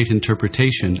are the right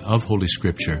interpretation of Holy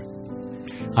Scripture,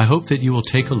 I hope that you will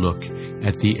take a look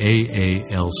at the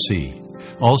AALC.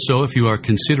 Also, if you are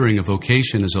considering a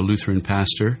vocation as a Lutheran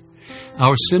pastor,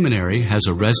 our seminary has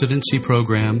a residency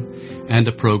program and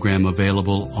a program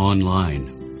available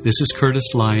online. This is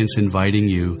Curtis Lyons inviting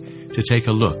you to take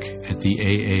a look at the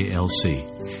AALC.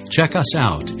 Check us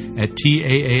out at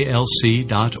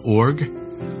taalc.org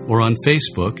or on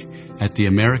Facebook at the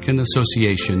American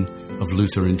Association of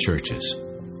Lutheran Churches.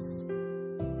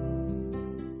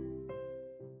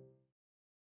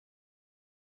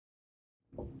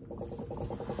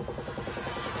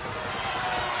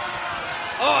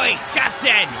 Oi,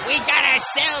 Captain! We got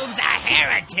ourselves a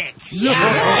heretic!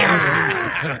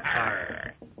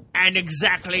 And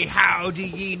exactly how do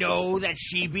ye know that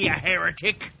she be a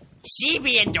heretic? she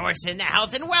be endorsing the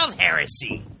health and wealth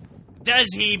heresy. Does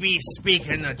he be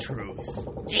speaking the truth?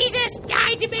 Jesus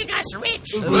died to make us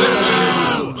rich.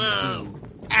 Boo! Boo!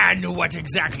 And what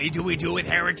exactly do we do with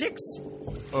heretics?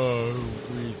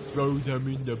 We throw them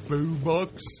in the boo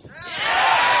box.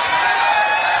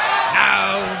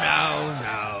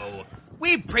 No.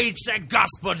 We preach the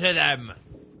gospel to them.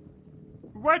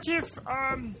 What if,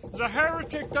 the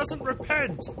heretic doesn't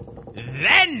repent?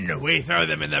 Then we throw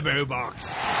them in the boo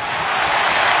box.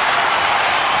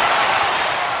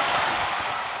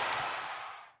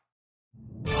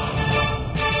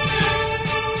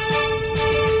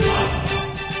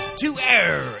 To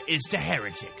err is to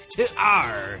heretic. To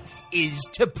R is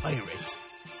to pirate.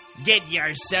 Get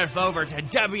yourself over to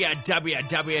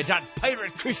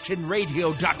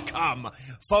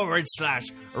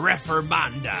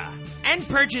www.piratechristianradio.com/Reformanda and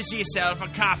purchase yourself a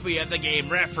copy of the game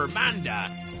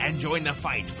Reformanda and join the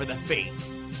fight for the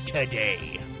faith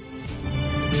today.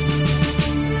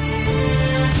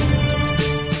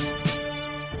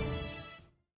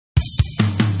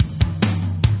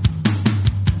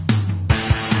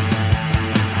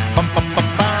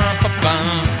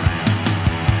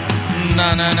 No.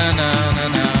 All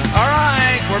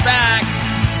right, we're back.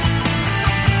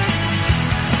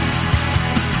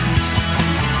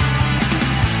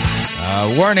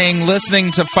 Warning,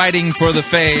 listening to Fighting for the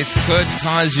Faith could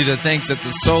cause you to think that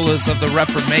the solas of the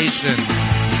Reformation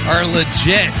are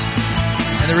legit.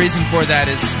 And the reason for that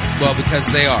is, well,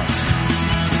 because they are.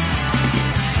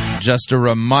 Just a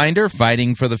reminder,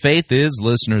 Fighting for the Faith is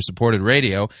listener-supported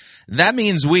radio. That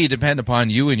means we depend upon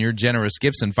you and your generous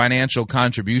gifts and financial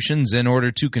contributions in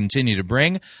order to continue to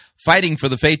bring Fighting for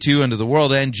the Faith to you into the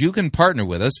world. And you can partner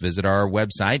with us. Visit our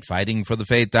website,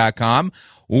 fightingforthefaith.com.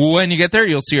 When you get there,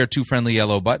 you'll see our two friendly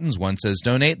yellow buttons. One says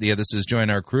donate, the other says join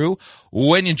our crew.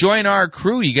 When you join our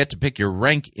crew, you get to pick your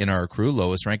rank in our crew.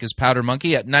 Lowest rank is Powder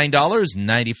Monkey at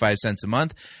 $9.95 a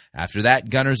month. After that,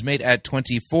 Gunner's Mate at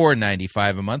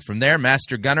 $24.95 a month. From there,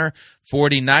 Master Gunner,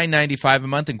 $49.95 a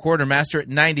month, and Quartermaster at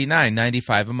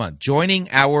 $99.95 a month. Joining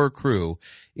our crew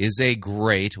is a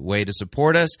great way to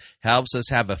support us, helps us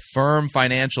have a firm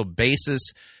financial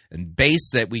basis and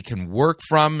base that we can work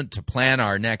from to plan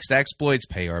our next exploits,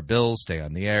 pay our bills, stay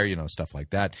on the air, stuff like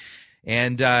that.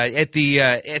 And at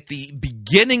the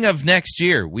beginning of next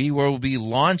year, we will be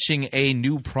launching a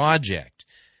new project.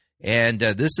 And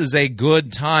this is a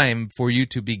good time for you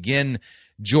to begin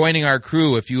joining our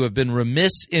crew if you have been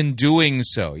remiss in doing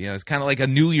so. It's kind of like a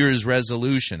New Year's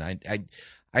resolution. I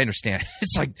understand.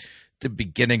 It's like the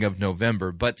beginning of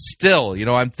November, but still,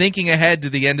 I'm thinking ahead to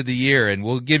the end of the year, and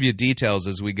we'll give you details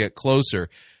as we get closer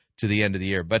to the end of the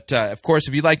year. But of course,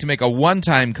 if you'd like to make a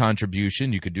one-time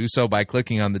contribution, you could do so by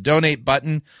clicking on the donate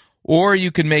button, or you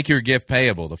can make your gift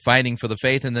payable to Fighting for the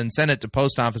Faith and then send it to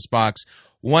Post Office Box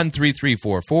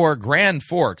 13344, Grand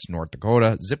Forks, North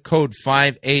Dakota, zip code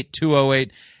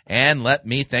 58208. And let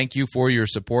me thank you for your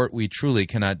support. We truly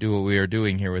cannot do what we are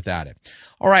doing here without it.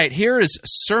 All right, here is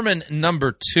sermon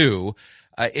number 2.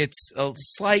 It's a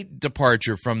slight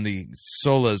departure from the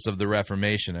solas of the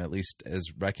Reformation, at least as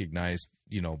recognized,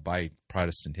 by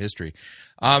Protestant history.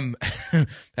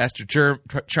 Pastor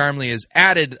Charmley has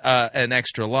added an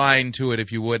extra line to it,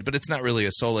 if you would, but it's not really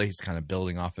a sola. He's kind of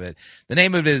building off of it. The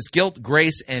name of it is Guilt,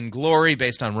 Grace, and Glory,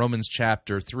 based on Romans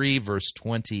chapter 3, verse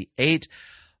 28.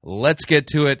 Let's get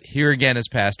to it. Here again is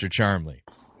Pastor Charmley.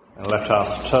 And let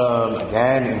us turn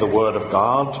again in the Word of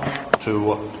God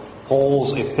to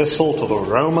Paul's epistle to the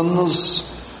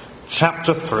Romans,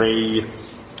 chapter 3,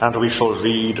 and we shall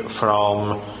read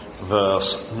from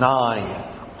verse 9.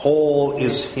 Paul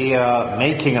is here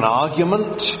making an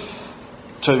argument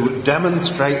to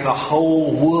demonstrate the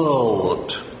whole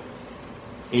world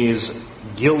is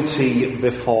guilty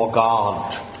before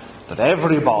God, that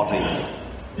everybody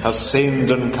has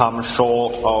sinned and come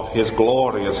short of his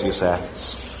glory, as he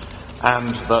says, and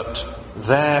that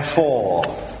therefore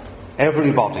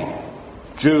everybody,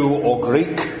 Jew or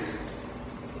Greek,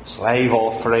 slave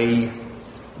or free,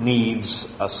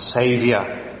 needs a Saviour,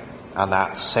 and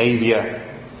that Saviour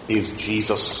is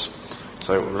Jesus.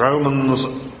 So Romans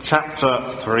chapter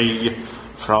 3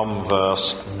 from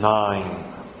verse 9.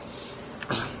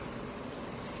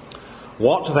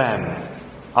 What then?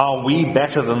 Are we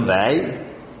better than they?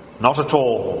 Not at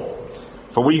all.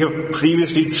 For we have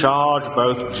previously charged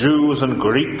both Jews and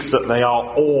Greeks that they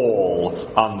are all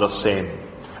under sin.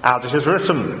 As it is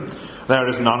written, there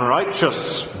is none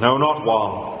righteous, no, not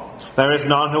one. There is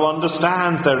none who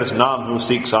understands, there is none who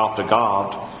seeks after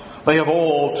God. They have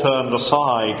all turned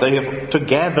aside, they have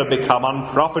together become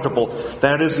unprofitable.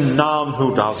 There is none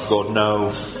who does good,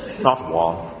 no, not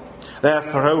one. Their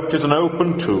throat is an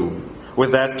open tomb.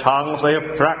 With their tongues they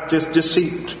have practiced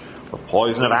deceit. The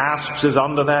poison of asps is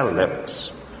under their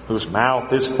lips, whose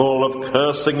mouth is full of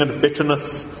cursing and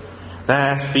bitterness.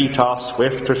 Their feet are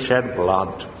swift to shed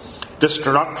blood.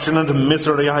 Destruction and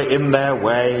misery are in their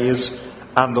ways,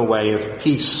 and the way of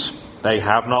peace they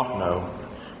have not known.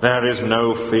 There is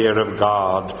no fear of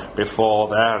God before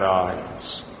their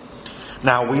eyes.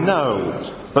 Now we know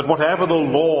that whatever the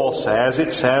law says,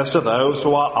 it says to those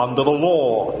who are under the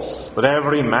law, that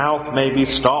every mouth may be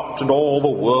stopped and all the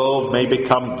world may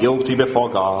become guilty before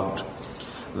God.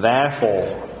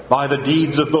 Therefore, by the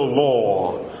deeds of the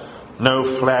law, no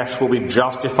flesh will be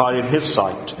justified in his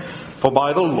sight, for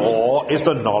by the law is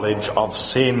the knowledge of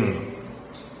sin.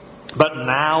 But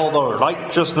now the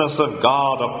righteousness of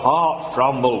God apart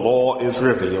from the law is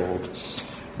revealed,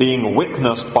 being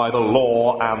witnessed by the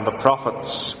law and the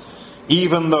prophets,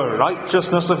 even the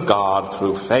righteousness of God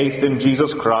through faith in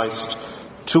Jesus Christ,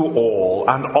 to all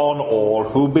and on all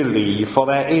who believe, for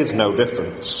there is no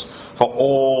difference. For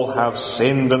all have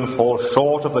sinned and fall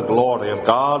short of the glory of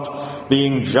God,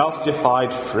 being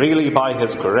justified freely by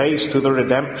his grace through the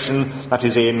redemption that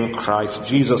is in Christ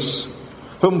Jesus,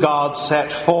 whom God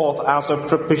set forth as a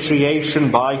propitiation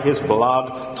by his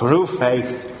blood through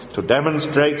faith, to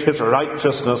demonstrate his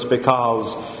righteousness,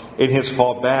 because in his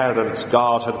forbearance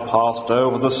God had passed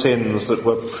over the sins that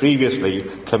were previously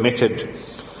committed,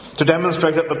 to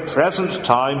demonstrate at the present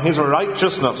time his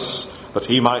righteousness, that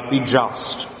he might be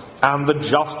just, and the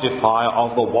justifier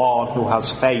of the one who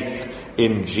has faith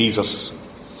in Jesus.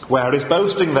 Where is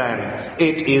boasting then?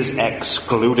 It is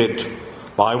excluded.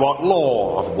 By what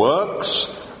law? Of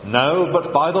works? No,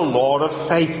 but by the law of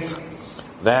faith.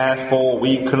 Therefore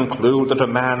we conclude that a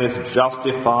man is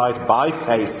justified by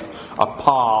faith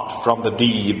apart from the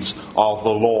deeds of the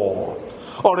law.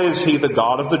 Or is he the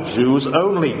God of the Jews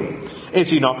only? Is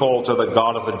he not also the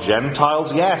God of the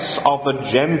Gentiles? Yes, of the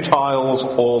Gentiles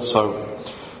also.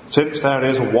 Since there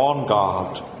is one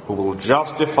God who will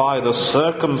justify the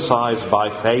circumcised by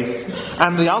faith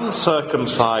and the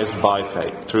uncircumcised by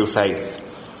faith, through faith.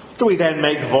 Do we then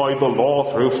make void the law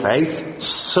through faith?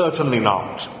 Certainly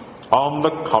not. On the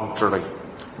contrary,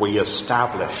 we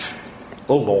establish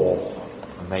the law.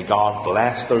 And may God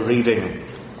bless the reading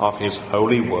of his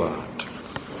holy word.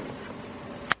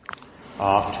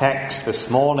 Our text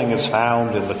this morning is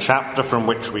found in the chapter from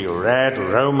which we read,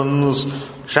 Romans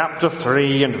chapter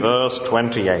 3 and verse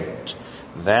 28.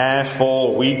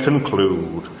 Therefore we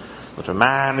conclude that a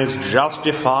man is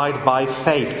justified by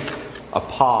faith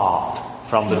apart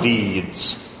from the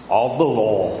deeds of the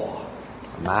law.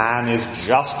 A man is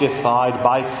justified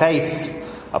by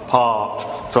faith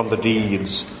apart from the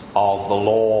deeds of the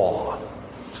law.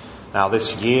 Now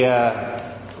this year,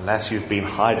 unless you've been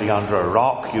hiding under a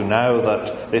rock, you know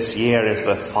that this year is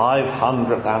the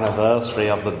 500th anniversary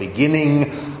of the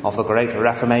beginning of the Great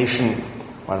Reformation,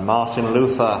 when Martin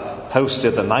Luther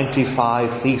posted the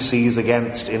 95 Theses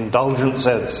against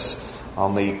indulgences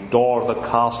on the door of the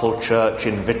castle church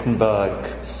in Wittenberg.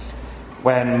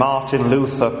 When Martin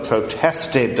Luther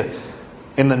protested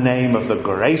in the name of the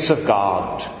grace of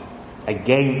God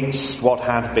against what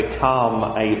had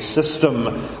become a system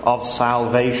of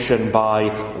salvation by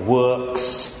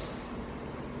works.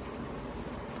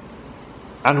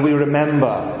 And we remember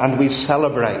and we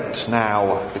celebrate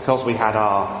now, because we had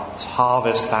our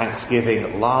harvest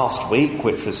Thanksgiving last week,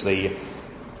 which was the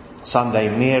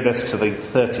Sunday nearest to the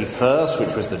 31st,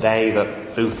 which was the day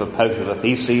that Luther posted the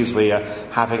Theses. We are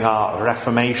having our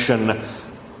Reformation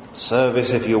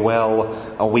service, if you will,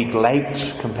 a week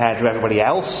late compared to everybody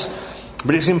else.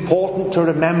 But it's important to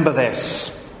remember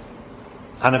this.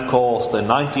 And of course, the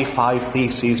 95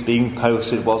 Theses being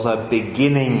posted was a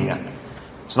beginning.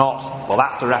 It's not, well,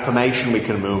 that's the Reformation, we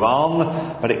can move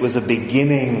on, but it was a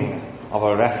beginning of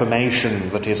a Reformation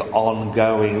that is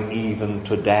ongoing even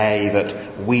today, that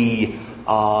we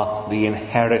are the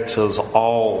inheritors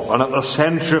of. And at the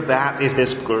centre of that is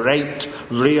this great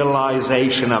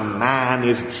realization: a man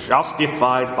is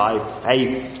justified by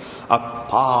faith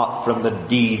apart from the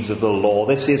deeds of the law.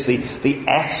 This is the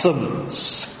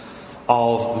essence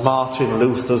of Martin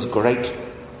Luther's great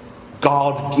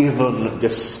God-given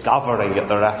discovery at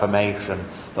the Reformation,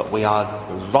 that we are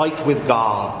right with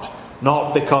God,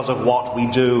 not because of what we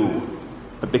do,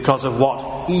 but because of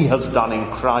what he has done in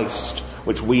Christ,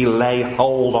 which we lay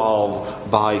hold of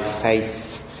by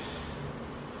faith.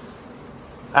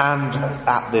 And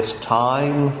at this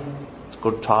time, it's a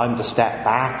good time to step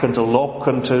back and to look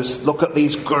at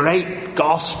these great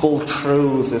gospel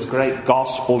truths, this great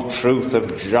gospel truth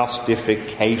of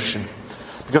justification.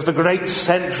 Because the great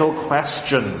central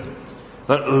question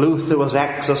that Luther was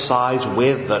exercised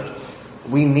with, that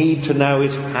we need to know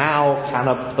is, how can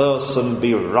a person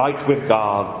be right with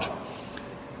God?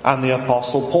 And the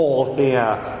Apostle Paul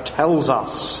here tells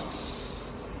us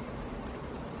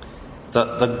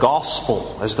that the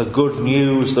gospel is the good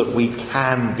news that we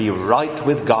can be right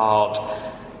with God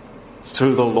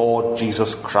through the Lord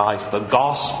Jesus Christ. The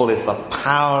gospel is the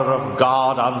power of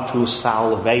God unto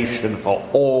salvation for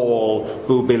all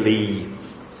who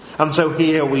believe. And so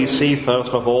here we see,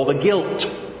 first of all, the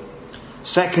guilt.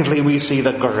 Secondly, we see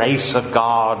the grace of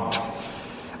God.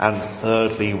 And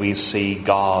thirdly, we see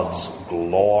God's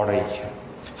glory.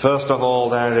 First of all,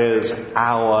 there is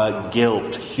our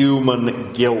guilt,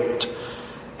 human guilt.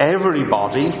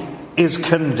 Everybody is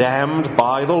condemned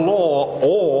by the law.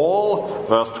 All,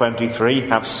 verse 23,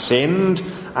 have sinned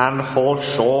and fall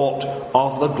short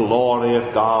of the glory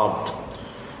of God.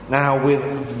 Now, with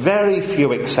very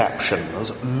few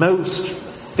exceptions, most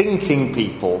thinking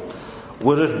people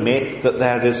would admit that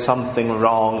there is something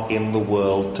wrong in the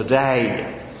world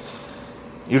today.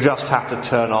 You just have to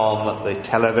turn on the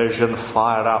television,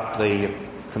 fire up the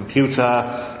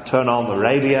computer, turn on the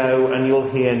radio, and you'll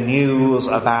hear news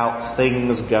about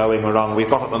things going wrong. We've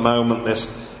got at the moment this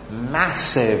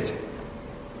massive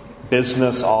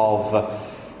business of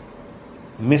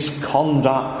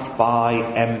misconduct by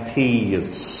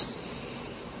MPs.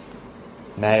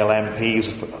 Male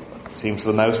MPs seem for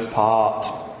the most part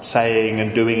saying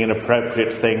and doing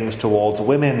inappropriate things towards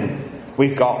women.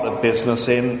 We've got the business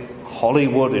in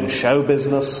Hollywood, in show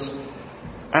business,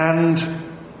 and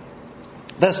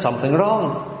there's something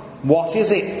wrong. What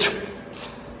is it?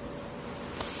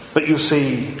 But you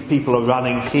see, people are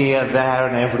running here, there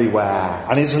and everywhere.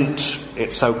 And isn't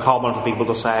it so common for people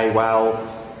to say, well,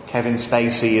 Kevin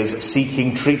Spacey is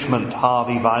seeking treatment,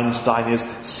 Harvey Weinstein is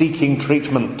seeking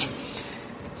treatment.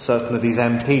 Certain of these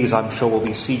MPs, I'm sure, will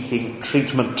be seeking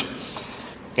treatment.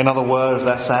 In other words,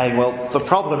 they're saying, well, the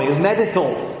problem is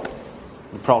medical.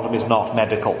 The problem is not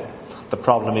medical. The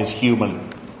problem is human.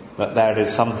 That there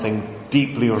is something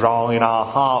deeply wrong in our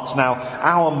hearts. Now,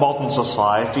 our modern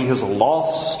society has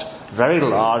lost, very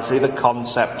largely, the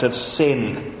concept of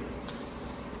sin.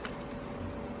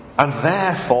 And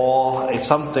therefore, if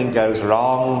something goes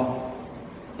wrong,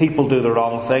 people do the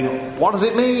wrong thing, what does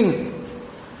it mean?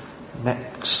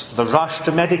 Next, the rush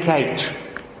to medicate.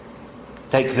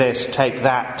 Take this, take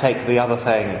that, take the other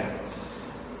thing.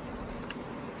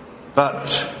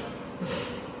 But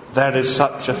there is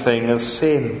such a thing as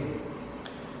sin.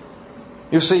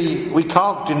 You see, we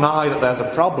can't deny that there's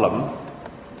a problem,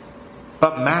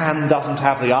 but man doesn't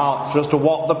have the answer as to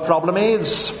what the problem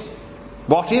is.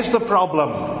 What is the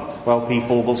problem? Well,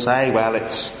 people will say, well,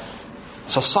 it's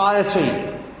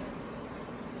society.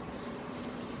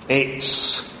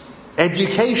 It's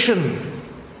education.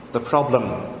 The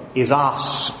problem is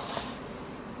us.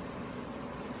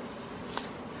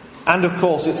 And of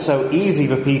course, it's so easy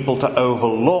for people to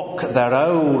overlook their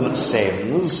own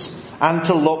sins and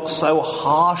to look so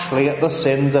harshly at the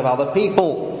sins of other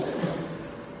people.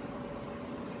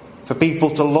 For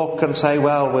people to look and say,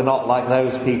 well, we're not like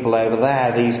those people over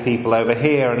there, these people over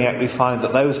here, and yet we find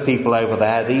that those people over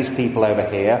there, these people over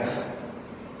here,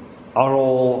 are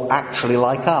all actually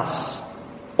like us.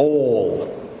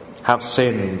 All have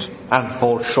sinned and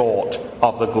fall short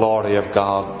of the glory of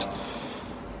God.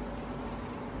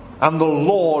 And the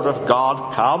Lord of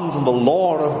God comes, and the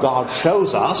Lord of God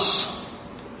shows us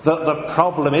that the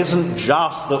problem isn't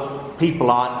just that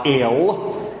people are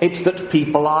ill, it's that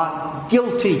people are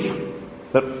guilty.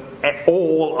 That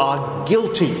all are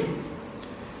guilty.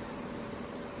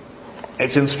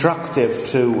 It's instructive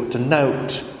to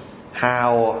note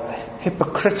how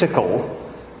hypocritical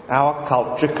our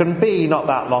culture can be. Not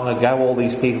that long ago, all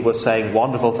these people were saying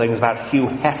wonderful things about Hugh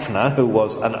Hefner, who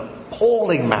was an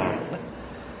appalling man.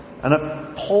 An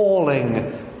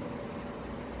appalling,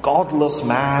 godless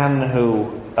man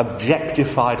who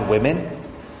objectified women.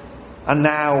 And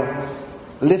now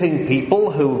living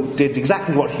people who did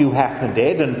exactly what Hugh Hefner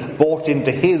did and bought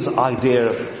into his idea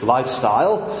of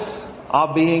lifestyle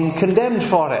are being condemned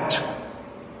for it.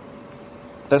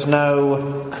 There's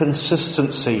no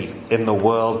consistency in the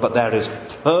world, but there is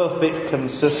perfect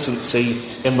consistency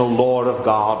in the law of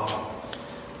God.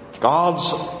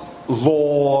 God's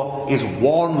law is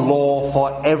one law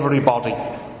for everybody.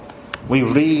 We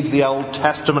read the Old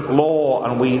Testament law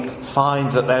and we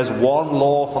find that there's one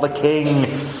law for the king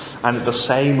and the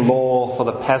same law for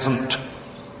the peasant.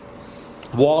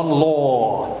 One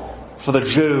law for the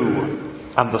Jew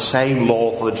and the same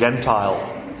law for the Gentile.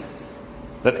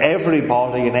 That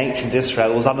everybody in ancient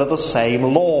Israel was under the same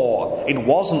law. It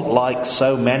wasn't like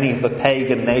so many of the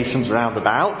pagan nations round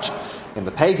about. In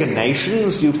the pagan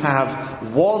nations, you'd have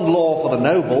one law for the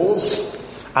nobles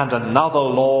and another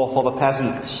law for the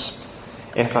peasants.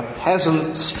 If a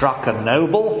peasant struck a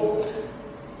noble,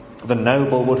 the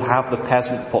noble would have the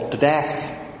peasant put to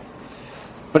death.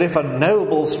 But if a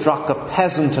noble struck a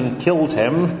peasant and killed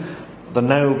him, the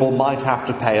noble might have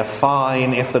to pay a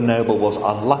fine if the noble was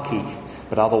unlucky.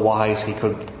 But otherwise he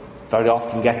could very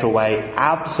often get away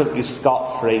absolutely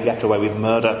scot-free, get away with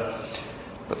murder.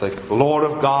 But the law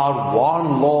of God,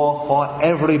 one law for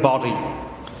everybody.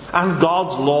 And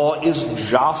God's law is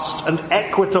just and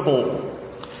equitable.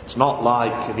 It's not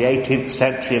like the 18th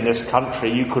century in this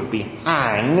country. You could be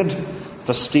hanged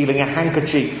for stealing a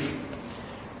handkerchief.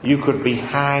 You could be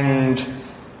hanged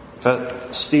for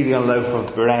stealing a loaf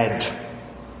of bread.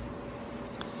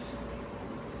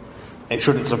 It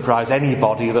shouldn't surprise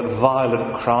anybody that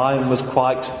violent crime was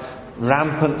quite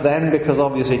rampant then, because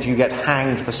obviously if you get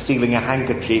hanged for stealing a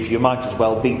handkerchief, you might as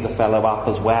well beat the fellow up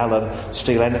as well and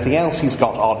steal anything else he's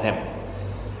got on him.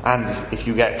 And if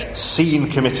you get seen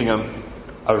committing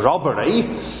a robbery,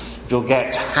 if you'll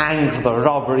get hanged for the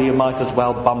robbery, you might as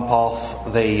well bump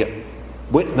off the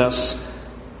witness,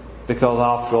 because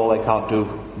after all they can't do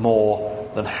more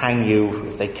than hang you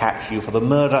if they catch you for the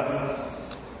murder.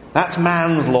 That's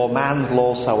man's law. Man's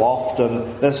law so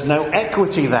often, there's no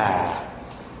equity there.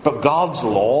 But God's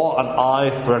law, an eye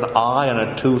for an eye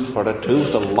and a tooth for a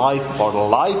tooth, a life for a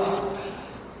life,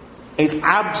 is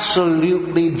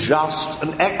absolutely just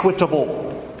and equitable.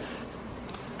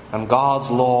 And God's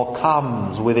law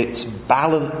comes with its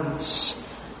balance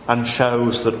and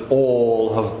shows that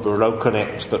all have broken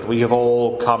it, that we have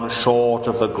all come short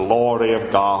of the glory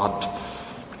of God.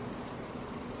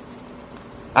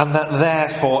 And that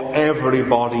therefore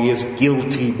everybody is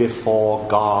guilty before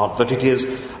God, that it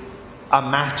is a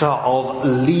matter of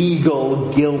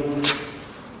legal guilt.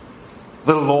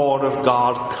 The Lord of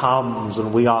God comes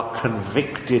and we are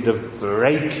convicted of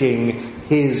breaking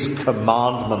his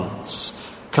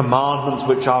commandments, commandments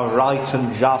which are right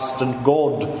and just and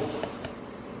good.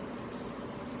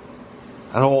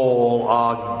 And all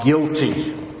are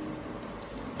guilty.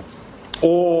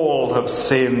 All have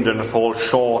sinned and fall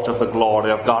short of the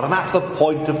glory of God. And that's the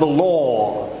point of the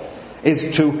law,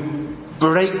 is to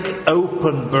break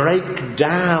open, break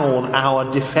down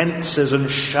our defences and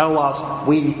show us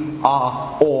we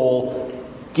are all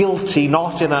guilty,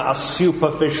 not in a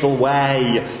superficial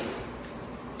way,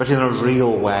 but in a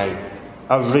real way,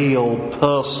 a real,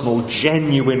 personal,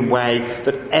 genuine way,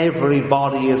 that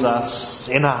everybody is a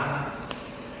sinner.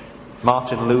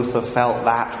 Martin Luther felt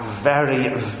that very,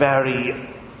 very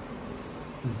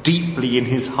deeply in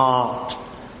his heart.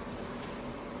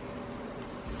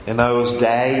 In those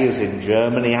days, in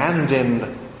Germany and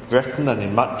in Britain and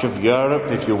in much of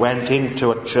Europe, if you went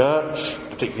into a church,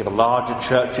 particularly the larger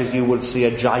churches, you would see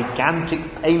a gigantic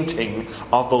painting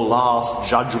of the Last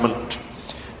Judgment.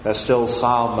 There's still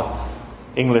some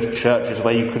English churches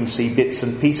where you can see bits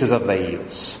and pieces of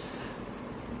these.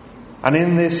 And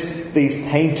in these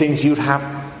paintings you'd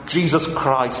have Jesus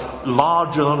Christ,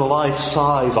 larger than life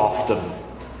size often,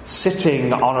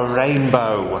 sitting on a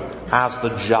rainbow as the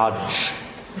judge.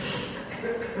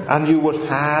 And you would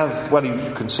have, well,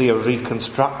 you can see a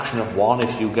reconstruction of one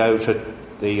if you go to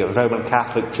the Roman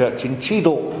Catholic Church in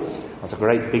Cheadle. There's a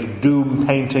great big doom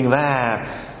painting there.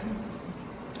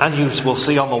 And you will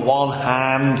see on the one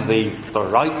hand the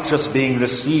righteous being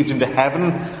received into heaven,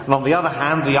 and on the other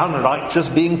hand the unrighteous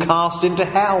being cast into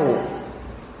hell.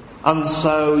 And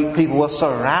so people were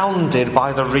surrounded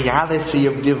by the reality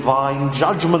of divine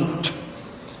judgment.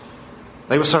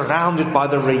 They were surrounded by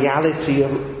the reality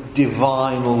of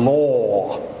divine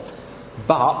law.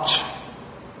 But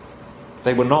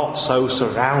they were not so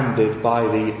surrounded by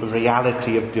the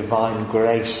reality of divine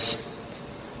grace.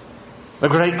 The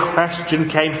great question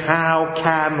came, how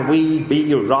can we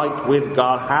be right with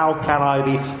God? How can I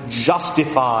be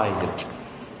justified?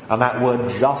 And that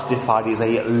word justified is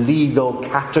a legal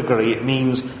category. It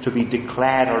means to be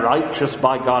declared righteous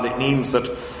by God. It means that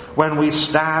when we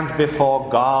stand before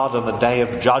God on the day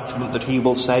of judgment, that he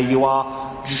will say, you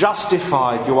are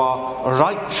justified, you are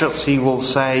righteous. He will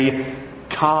say,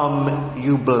 come,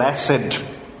 you blessed,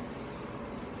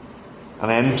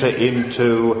 and enter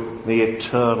into the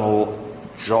eternal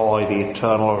joy, the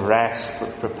eternal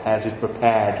rest that is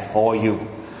prepared for you.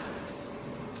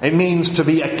 It means to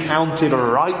be accounted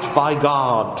right by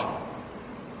God,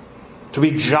 to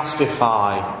be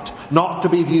justified, not to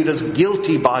be viewed as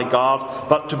guilty by God,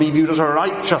 but to be viewed as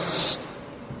righteous.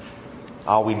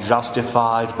 Are we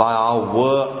justified by our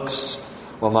works?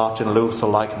 Well, Martin Luther,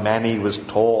 like many, was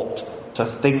taught to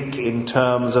think in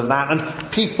terms of that.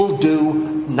 And people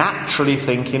do naturally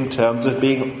think in terms of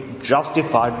being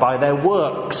justified by their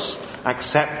works,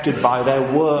 accepted by their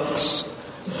works.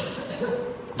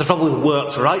 The trouble with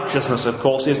works righteousness, of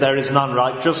course, is there is none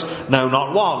righteous, no,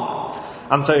 not one.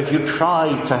 And so if you try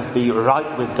to be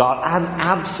right with God and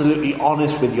absolutely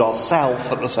honest with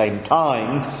yourself at the same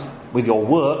time, with your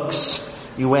works,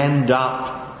 you end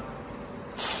up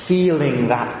feeling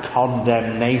that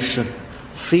condemnation,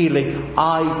 feeling,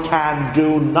 I can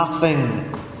do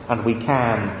nothing. And we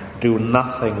can do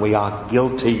nothing. We are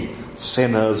guilty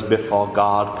sinners before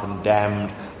God,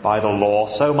 condemned by the law.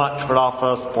 So much for our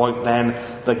first point then,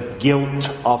 the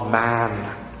guilt of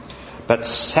man. But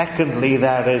secondly,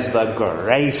 there is the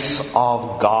grace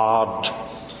of God.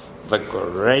 The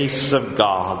grace of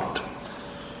God.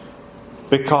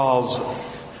 Because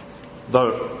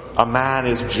a man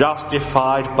is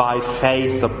justified by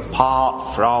faith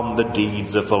apart from the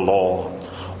deeds of the law.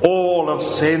 All have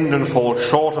sinned and fall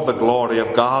short of the glory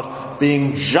of God,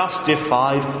 being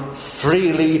justified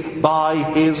freely by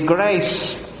his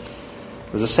grace.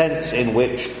 There's a sense in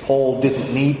which Paul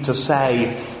didn't need to say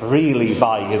freely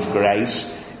by his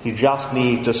grace. He just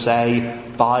needed to say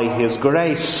by his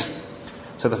grace.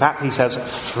 So the fact he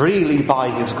says freely by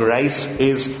his grace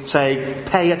is saying,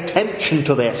 pay attention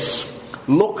to this.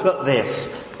 Look at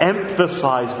this.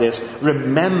 Emphasize this.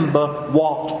 Remember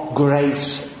what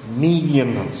grace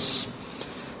means.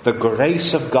 The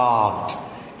grace of God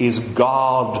is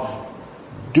God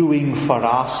doing for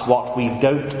us what we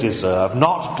don't deserve,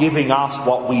 not giving us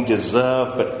what we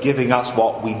deserve, but giving us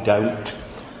what we don't.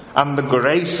 And the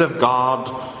grace of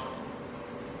God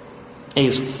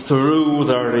is through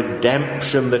the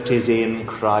redemption that is in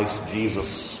Christ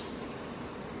Jesus.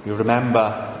 You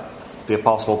remember the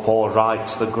Apostle Paul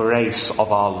writes, the grace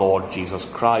of our Lord Jesus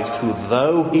Christ, who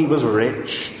though he was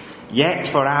rich, yet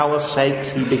for our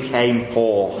sakes he became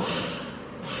poor.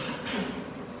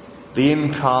 The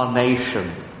incarnation,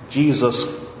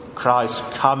 Jesus Christ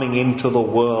coming into the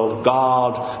world,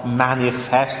 God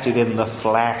manifested in the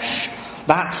flesh.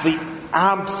 That's the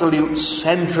absolute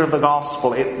centre of the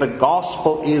gospel. The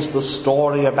gospel is the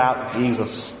story about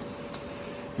Jesus.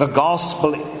 The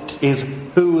gospel is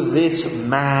who this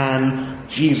man,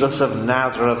 Jesus of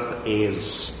Nazareth,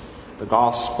 is. The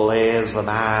gospel is the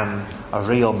man, a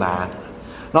real man.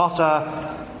 Not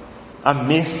a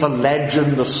myth, a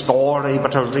legend, a story,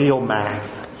 but a real man.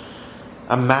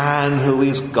 A man who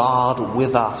is God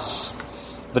with us.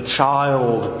 The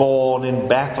child born in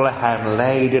Bethlehem,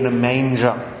 laid in a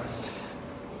manger.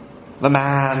 The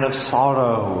man of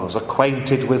sorrows,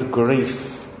 acquainted with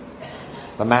grief.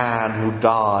 The man who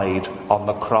died on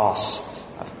the cross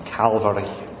at Calvary.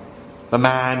 The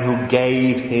man who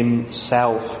gave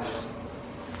himself.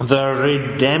 The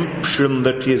redemption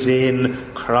that is in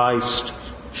Christ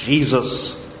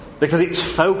Jesus. Because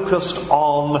it's focused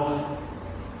on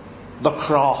the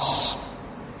cross.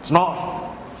 It's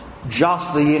not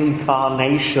just the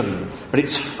incarnation, but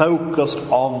it's focused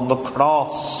on the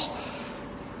cross.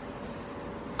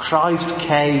 Christ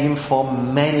came for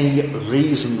many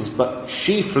reasons, but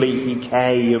chiefly he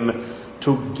came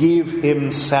to give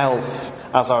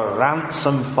himself as a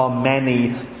ransom for many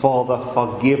for the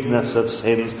forgiveness of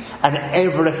sins. And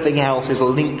everything else is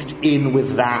linked in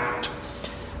with that.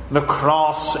 The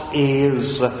cross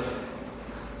it's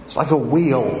like a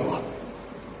wheel.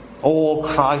 All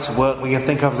Christ's work we can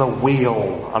think of as a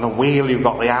wheel. And a wheel, you've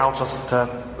got the outer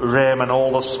rim and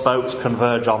all the spokes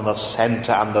converge on the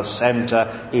centre, and the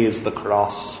centre is the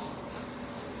cross.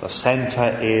 The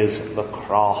centre is the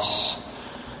cross.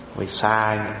 We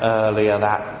sang earlier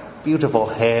that beautiful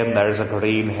hymn, There is a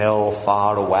Green Hill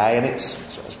Far Away, and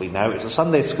it's, as we know, it's a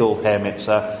Sunday school hymn. It's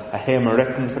a hymn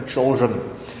written for children.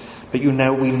 But you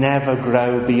know, we never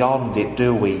grow beyond it,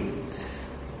 do we?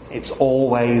 It's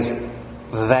always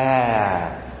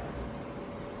there.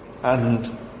 And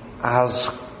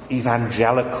as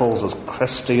evangelicals, as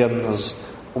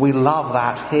Christians, we love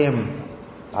that hymn.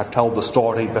 I've told the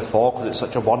story before because it's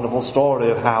such a wonderful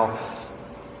story of how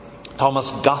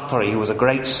Thomas Guthrie, who was a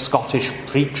great Scottish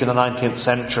preacher in the 19th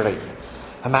century,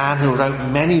 a man who wrote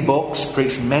many books,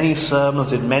 preached many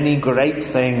sermons, did many great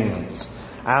things,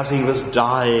 as he was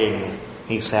dying,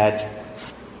 he said,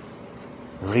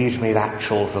 "Read me that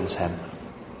children's hymn."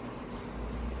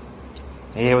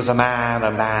 Here was a man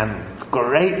with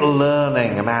great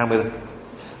learning, a man with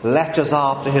letters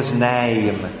after his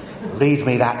name. "Read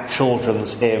me that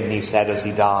children's hymn," he said as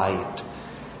he died.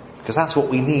 Because that's what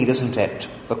we need, isn't it?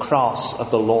 The cross of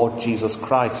the Lord Jesus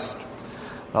Christ.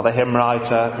 Another hymn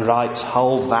writer writes,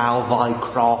 "Hold thou thy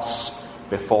cross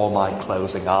before my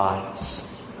closing eyes."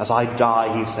 As I die,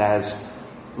 he says,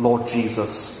 "Lord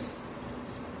Jesus,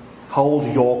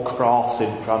 Hold your cross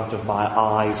in front of my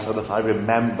eyes so that I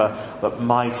remember that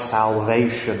my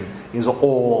salvation is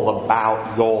all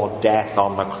about your death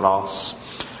on the cross.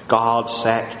 God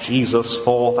set Jesus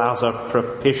forth as a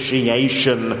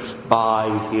propitiation by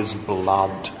his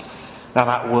blood. Now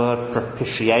that word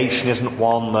propitiation isn't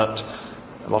one that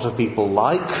a lot of people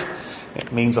like.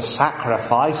 It means a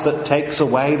sacrifice that takes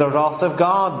away the wrath of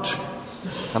God.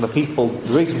 And the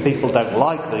reason people don't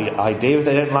like the idea is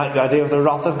they don't like the idea of the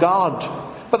wrath of God.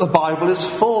 But the Bible is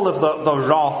full of the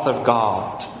wrath of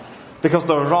God. Because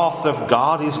the wrath of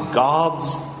God is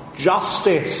God's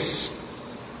justice.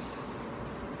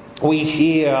 We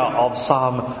hear of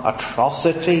some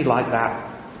atrocity like that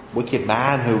wicked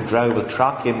man who drove a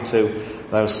truck into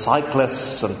those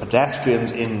cyclists and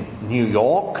pedestrians in New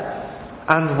York.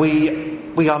 And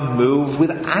we are moved with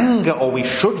anger, or we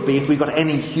should be if we've got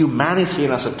any humanity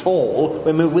in us at all.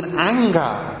 We're moved with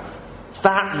anger.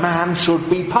 That man should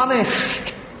be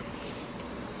punished.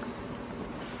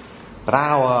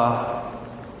 But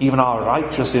even our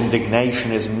righteous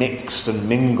indignation is mixed and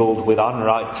mingled with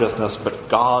unrighteousness, but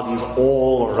God is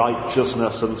all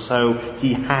righteousness, and so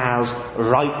he has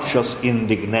righteous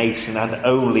indignation, and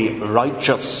only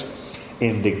righteous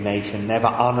indignation,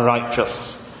 never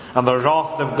unrighteous. And the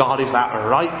wrath of God is that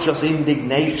righteous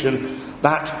indignation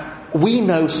that we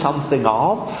know something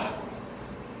of.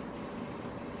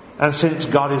 And since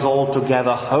God is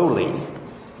altogether holy,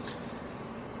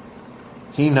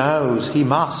 he knows he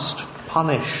must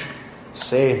punish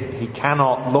sin. He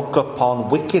cannot look upon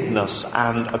wickedness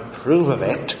and approve of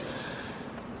it.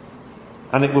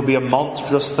 And it would be a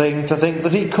monstrous thing to think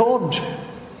that he could.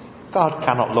 God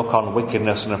cannot look on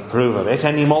wickedness and approve of it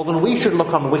any more than we should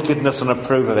look on wickedness and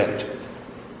approve of it.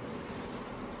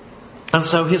 And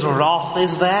so his wrath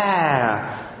is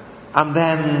there. And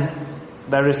then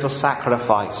there is the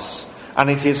sacrifice. And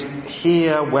it is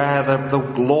here where the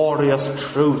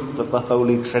glorious truth of the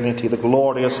Holy Trinity, the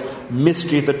glorious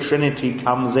mystery of the Trinity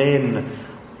comes in.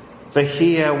 For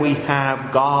here we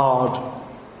have God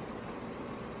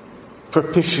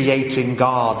propitiating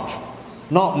God.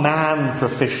 Not man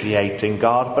propitiating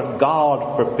God, but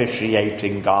God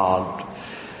propitiating God.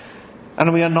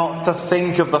 And we are not to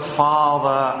think of the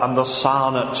Father and the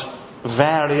Son at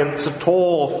variance at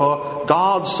all, for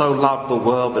God so loved the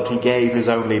world that he gave his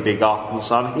only begotten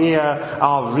Son. Here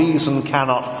our reason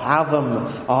cannot fathom.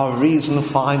 Our reason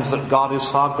finds that God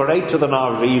is far greater than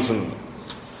our reason.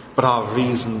 But our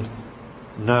reason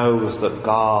knows that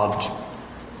God,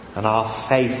 and our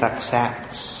faith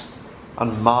accepts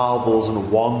and marvels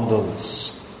and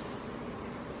wonders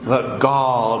that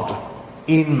God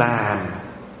in man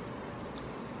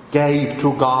gave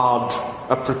to God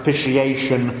a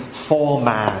propitiation for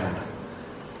man.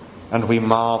 And we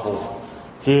marvel.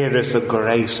 Here is the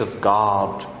grace of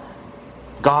God.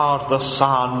 God the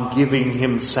Son giving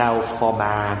himself for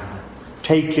man,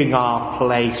 taking our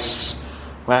place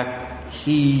where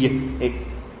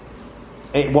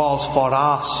it was for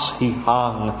us he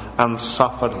hung and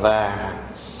suffered there.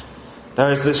 There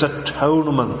is this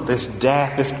atonement, this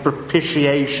death, this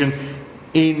propitiation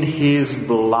in his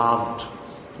blood.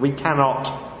 We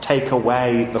cannot take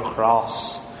away the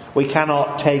cross. We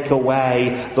cannot take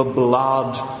away the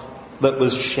blood that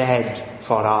was shed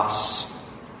for us.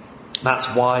 That's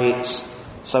why it's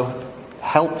so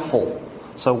helpful,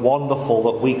 so wonderful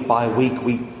that week by week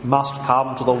we must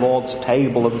come to the Lord's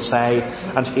table and say,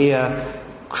 and hear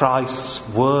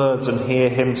Christ's words and hear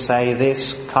him say,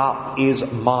 "This cup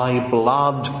is my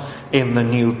blood in the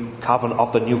new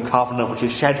covenant, which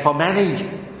is shed for many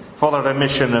for the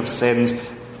remission of sins."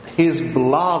 His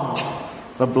blood,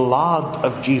 the blood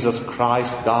of Jesus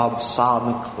Christ, God's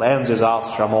Son, cleanses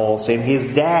us from all sin. His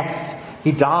death,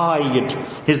 he died.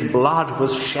 His blood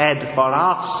was shed for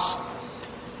us.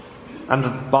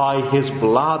 And by his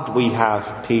blood we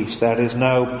have peace. There is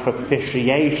no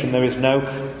propitiation. There is no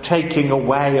taking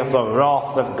away of the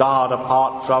wrath of God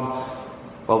apart from...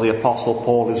 Well, the Apostle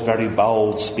Paul is very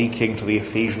bold speaking to the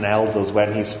Ephesian elders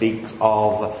when he speaks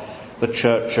of the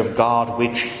church of God,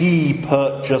 which he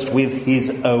purchased with his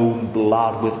own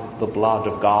blood, with the blood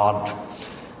of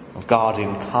God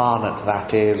incarnate,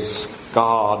 that is,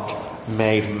 God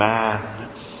made man.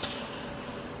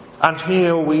 And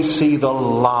here we see the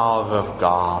love of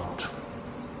God.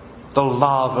 The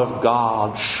love of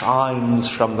God shines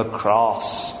from the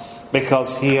cross,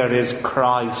 because here is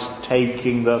Christ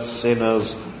taking the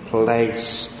sinner's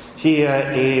place.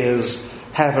 Here is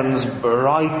heaven's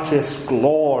brightest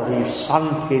glory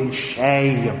sunk in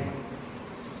shame,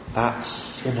 that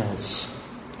sinners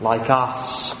like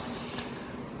us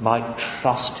might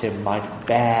trust him, might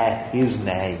bear his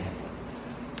name.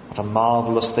 What a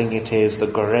marvellous thing it is, the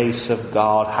grace of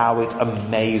God, how it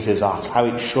amazes us, how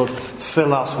it should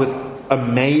fill us with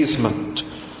amazement.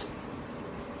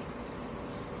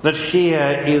 That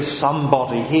here is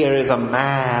somebody, here is a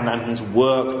man and his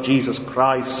work, Jesus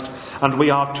Christ, and we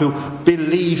are to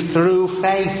believe through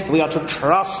faith. We are to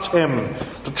trust him,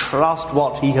 to trust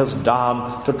what he has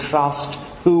done, to trust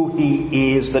who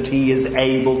he is, that he is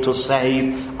able to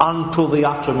save unto the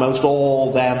uttermost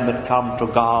all them that come to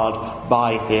God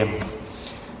by him.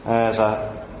 As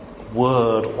a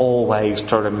word always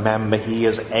to remember, he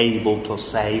is able to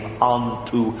save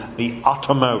unto the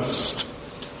uttermost.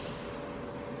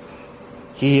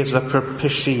 He is a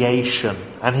propitiation,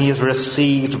 and he is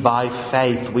received by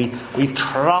faith. We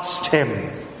trust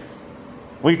him.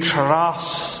 We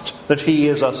trust that he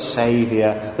is a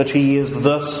saviour, that he is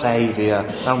the saviour,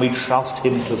 and we trust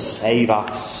him to save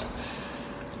us.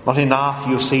 Not enough,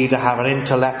 you see, to have an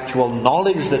intellectual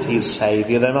knowledge that he is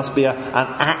saviour. There must be an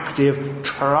active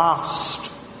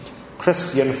trust.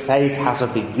 Christian faith has a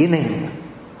beginning,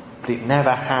 but it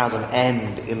never has an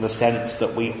end, in the sense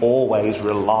that we always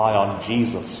rely on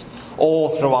Jesus. All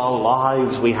through our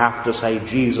lives we have to say,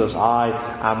 Jesus, I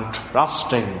am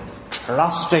trusting.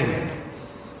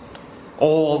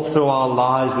 All through our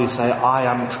lives we say,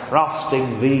 I am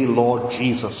trusting thee, Lord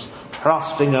Jesus,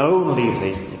 trusting only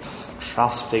thee,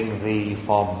 trusting thee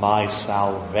for my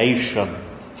salvation,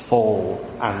 full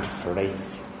and free.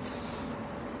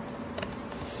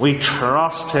 We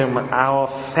trust him. Our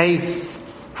faith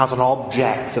has an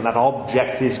object, and that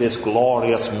object is this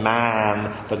glorious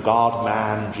man, the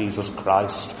God-man, Jesus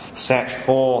Christ, set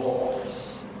forth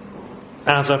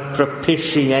as a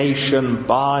propitiation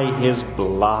by his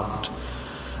blood.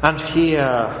 And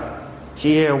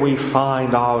here we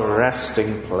find our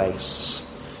resting place.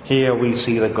 Here we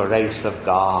see the grace of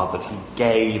God, that he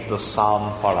gave the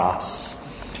Son for us.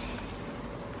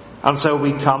 And so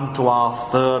we come to our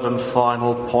third and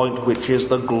final point, which is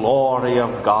the glory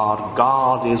of God.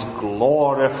 God is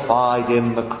glorified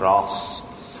in the cross.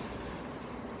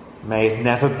 May it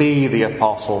never be, the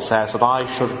apostle says, that I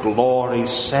should glory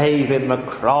save in the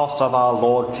cross of our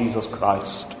Lord Jesus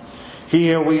Christ.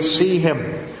 Here we see him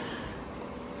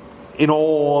in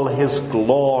all his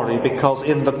glory, because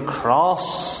in the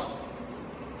cross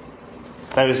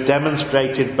there is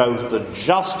demonstrated both the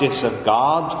justice of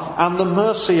God and the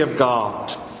mercy of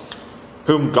God,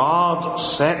 whom God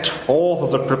set forth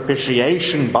as a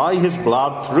propitiation by his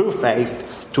blood through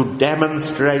faith to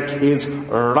demonstrate his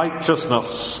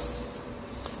righteousness.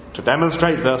 To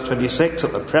demonstrate, verse 26,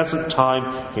 at the present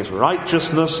time his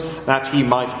righteousness, that he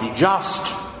might be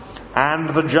just and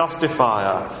the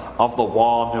justifier of the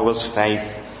one who has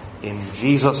faith in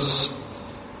Jesus.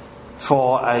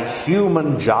 For a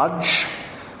human judge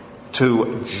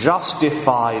to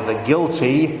justify the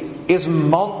guilty is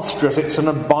monstrous. It's an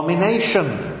abomination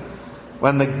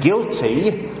when the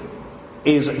guilty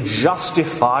is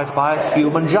justified by a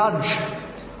human judge.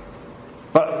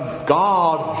 But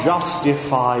God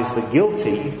justifies the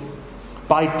guilty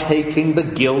by taking the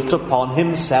guilt upon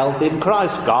himself in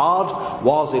Christ. God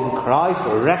was in Christ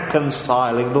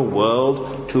reconciling the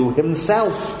world to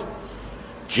himself.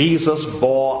 Jesus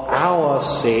bore our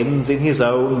sins in his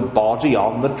own body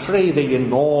on the tree. The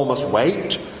enormous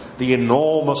weight, the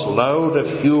enormous load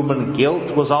of human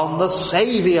guilt was on the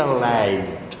Saviour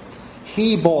laid.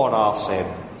 He bore our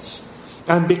sins.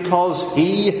 And because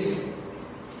he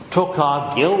took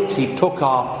our guilt, he took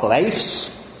our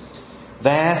place,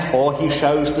 therefore he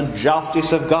shows the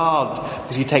justice of God,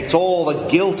 because he takes all the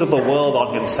guilt of the world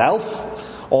on himself,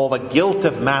 all the guilt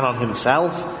of man on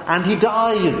himself, and he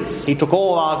dies. He took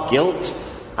all our guilt,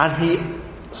 and he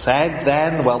said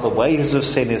then, well, the wages of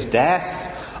sin is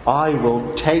death. I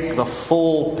will take the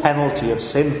full penalty of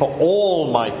sin for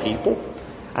all my people.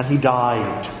 And he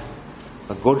died.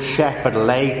 The good shepherd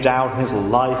laid down his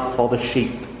life for the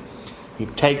sheep. He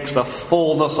takes the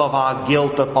fullness of our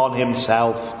guilt upon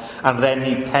himself, and then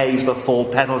he pays the full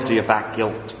penalty of that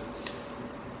guilt.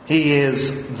 He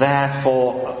is,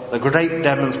 therefore, the great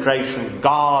demonstration.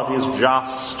 God is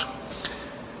just.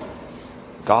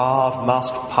 God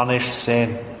must punish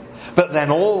sin. But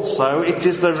then also it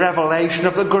is the revelation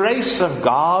of the grace of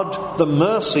God, the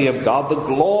mercy of God, the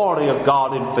glory of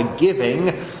God in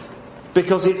forgiving,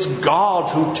 because it's God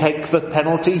who takes the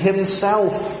penalty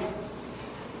himself.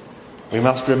 We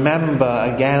must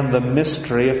remember again the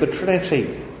mystery of the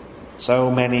Trinity. So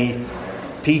many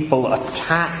people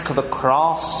attack the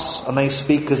cross and they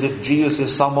speak as if Jesus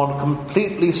is someone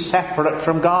completely separate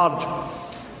from God.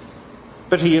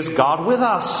 But he is God with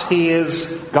us. He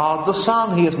is God the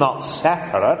Son. He is not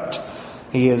separate.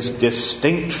 He is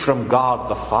distinct from God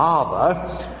the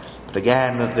Father. But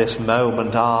again, at this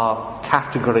moment, our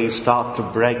categories start to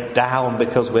break down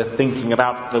because we're thinking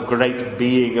about the great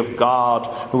being of God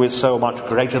who is so much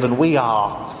greater than we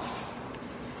are.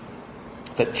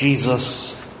 That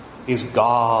Jesus is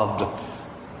God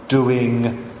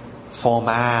doing for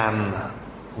man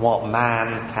what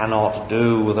man cannot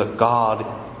do. That God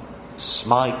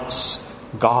smites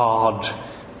God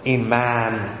in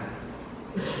man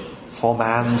for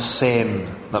man's sin,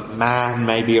 that man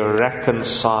may be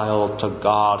reconciled to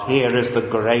God. Here is the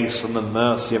grace and the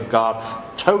mercy of God.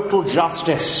 Total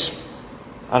justice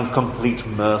and complete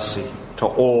mercy to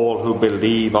all who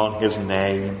believe on his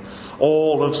name.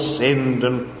 All have sinned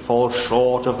and fall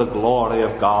short of the glory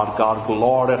of God. God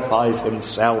glorifies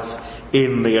himself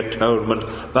in the atonement.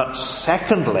 But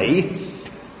secondly,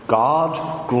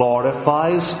 God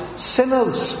glorifies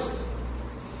sinners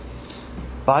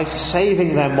by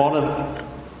saving them. One of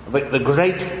the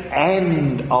great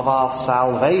end of our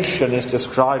salvation is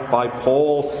described by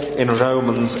Paul in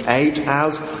Romans 8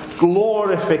 as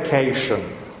glorification.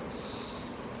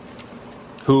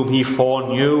 Whom he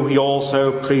foreknew, he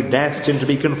also predestined to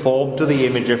be conformed to the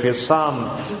image of his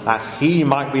Son, that he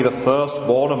might be the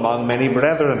firstborn among many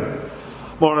brethren.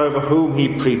 Moreover, whom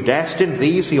he predestined,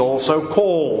 these he also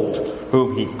called.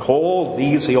 Whom he called,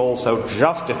 these he also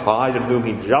justified. And whom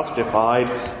he justified,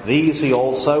 these he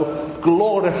also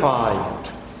glorified.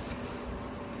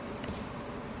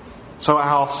 So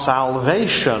our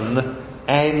salvation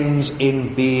ends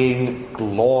in being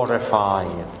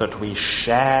glorified. That we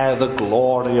share the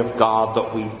glory of God.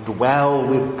 That we dwell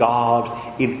with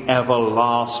God in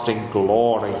everlasting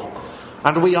glory.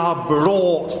 And we are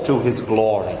brought to his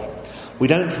glory. We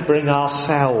don't bring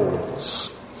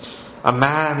ourselves. A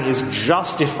man is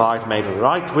justified, made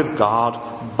right with God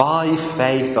by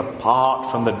faith apart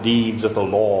from the deeds of the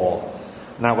law.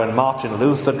 Now, when Martin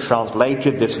Luther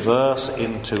translated this verse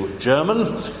into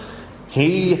German,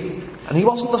 he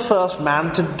wasn't the first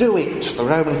man to do it. The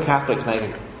Roman Catholics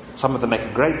some of them make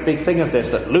a great big thing of this,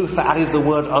 that Luther added the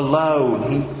word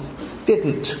alone. He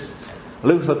didn't.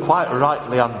 Luther quite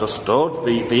rightly understood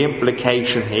the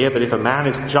implication here that if a man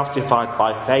is justified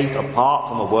by faith apart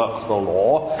from the works of the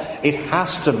law, it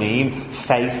has to mean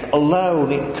faith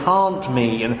alone. It can't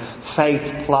mean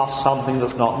faith plus something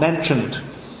that's not mentioned.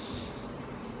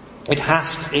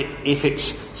 If it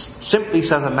simply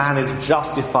says a man is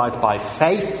justified by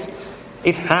faith,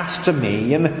 it has to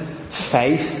mean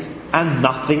faith and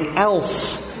nothing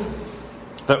else.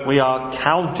 That we are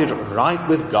counted right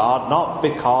with God, not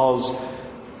because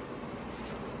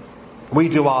we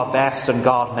do our best and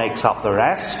God makes up the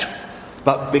rest,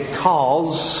 but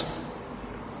because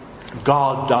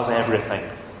God does everything.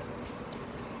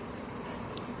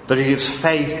 That it is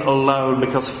faith alone,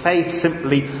 because faith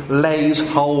simply lays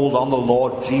hold on the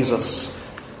Lord Jesus.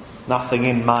 Nothing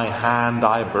in my hand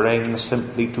I bring,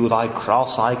 simply to thy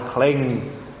cross I cling,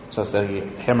 says the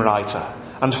hymn writer.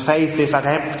 And faith is that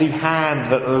empty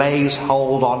hand that lays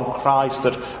hold on Christ,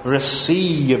 that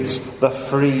receives the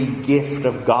free gift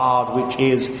of God, which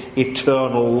is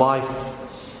eternal life.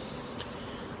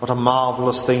 What a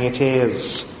marvellous thing it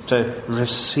is to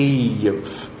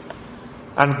receive.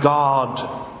 And God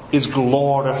is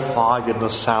glorified in the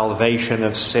salvation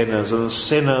of sinners, and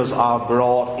sinners are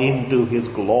brought into his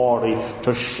glory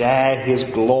to share his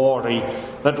glory,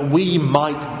 that we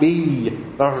might be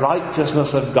the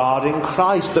righteousness of God in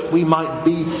Christ, that we might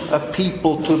be a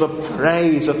people to the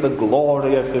praise of the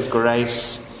glory of his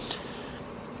grace,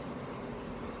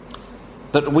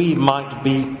 that we might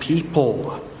be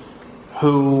people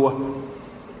who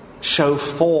show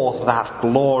forth that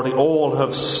glory. All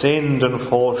have sinned and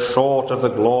fall short of the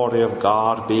glory of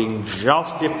God, being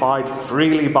justified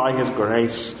freely by his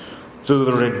grace through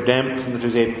the redemption that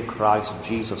is in Christ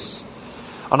Jesus.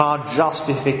 And our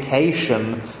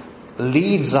justification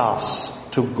leads us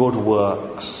to good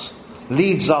works,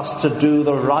 leads us to do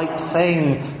the right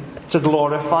thing to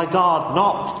glorify God.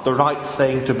 Not the right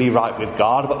thing to be right with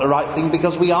God, but the right thing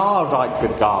because we are right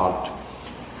with God.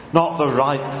 Not the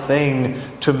right thing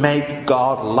to make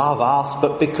God love us,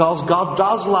 but because God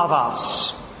does love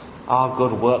us. Our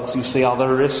good works, you see, are the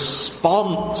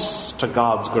response to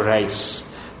God's grace.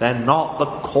 They're not the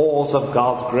cause of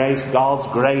God's grace. God's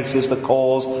grace is the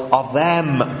cause of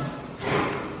them.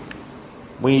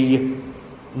 We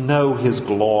know his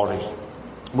glory.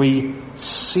 We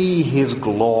see his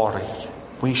glory.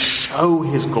 We show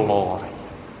his glory.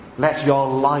 Let your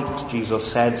light, Jesus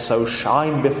said, so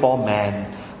shine before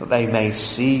men, that they may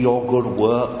see your good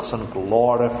works and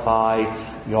glorify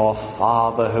your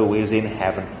Father who is in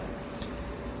heaven.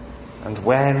 And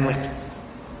when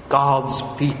God's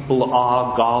people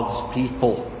are God's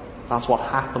people, that's what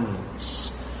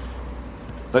happens.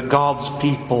 that God's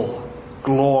people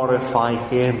glorify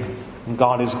him, and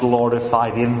God is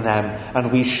glorified in them,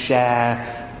 and we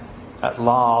share at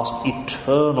last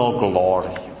eternal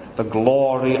glory, the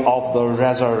glory of the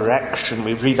resurrection.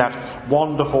 We read that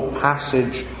wonderful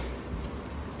passage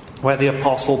where the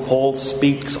Apostle Paul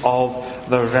speaks of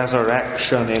the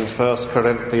resurrection in 1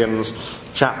 Corinthians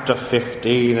chapter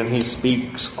 15, and he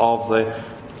speaks of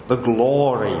the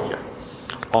glory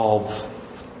of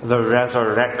the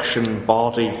resurrection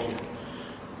body.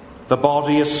 The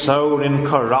body is sown in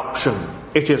corruption,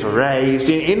 it is raised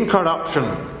in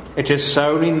incorruption. It is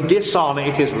sown in dishonour,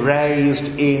 it is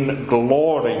raised in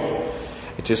glory.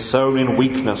 It is sown in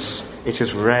weakness, it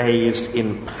is raised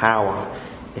in power.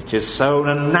 It is sown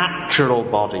a natural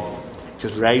body, it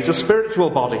is raised a spiritual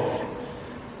body.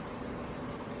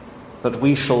 That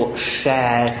we shall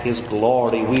share his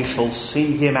glory, we shall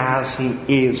see him as he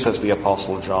is, says the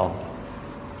Apostle John,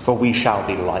 for we shall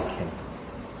be like him.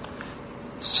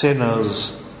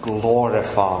 Sinners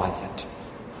glorified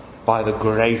by the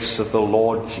grace of the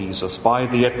Lord Jesus, by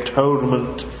the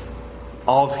atonement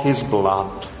of his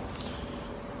blood.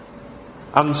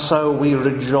 And so we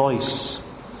rejoice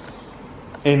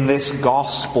in this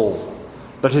gospel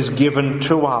that is given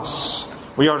to us.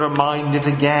 We are reminded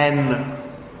again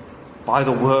by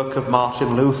the work of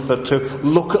Martin Luther to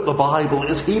look at the Bible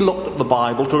as he looked at the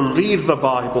Bible, to read the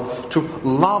Bible, to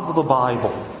love the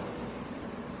Bible.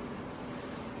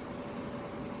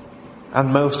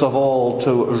 And most of all,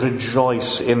 to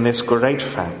rejoice in this great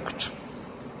fact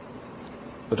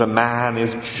that a man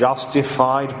is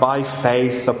justified by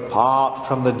faith apart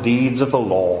from the deeds of the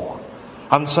law.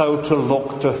 And so to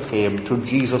look to him, to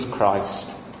Jesus Christ,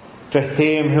 to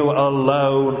him who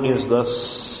alone is the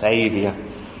Saviour,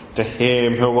 to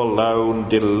him who alone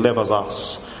delivers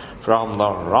us from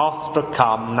the wrath to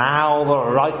come. Now the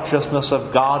righteousness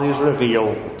of God is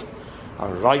revealed, a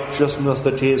righteousness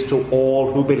that is to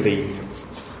all who believe.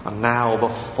 And now the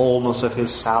fullness of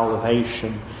his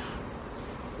salvation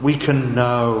we can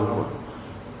know,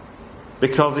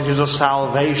 because it is a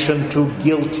salvation to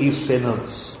guilty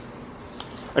sinners.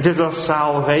 It is a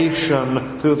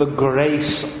salvation through the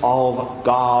grace of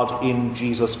God in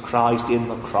Jesus Christ in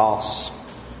the cross.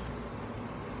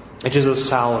 It is a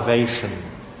salvation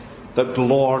that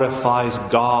glorifies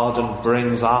God and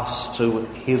brings us to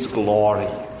his glory,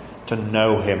 to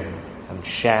know him and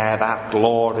share that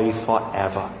glory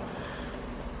forever.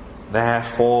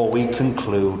 Therefore we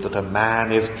conclude that a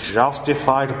man is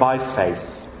justified by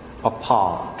faith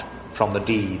apart from the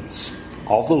deeds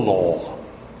of the law.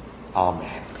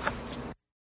 Amen.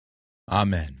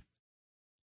 Amen.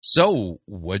 So,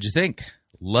 what'd you think?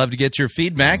 Love to get your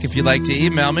feedback. If you'd like to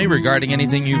email me regarding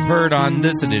anything you've heard on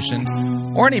this edition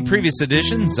or any previous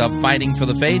editions of Fighting for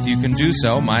the Faith, you can do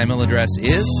so. My email address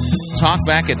is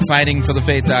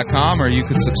talkback@fightingforthefaith.com, or you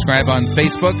can subscribe on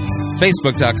Facebook,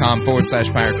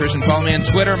 facebook.com/Pirate Christian. Follow me on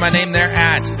Twitter, my name there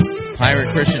 @Pirate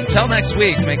Christian. Till next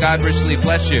week, may God richly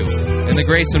bless you in the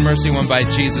grace and mercy won by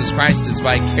Jesus Christ, his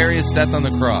vicarious death on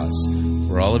the cross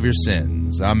for all of your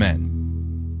sins. Amen.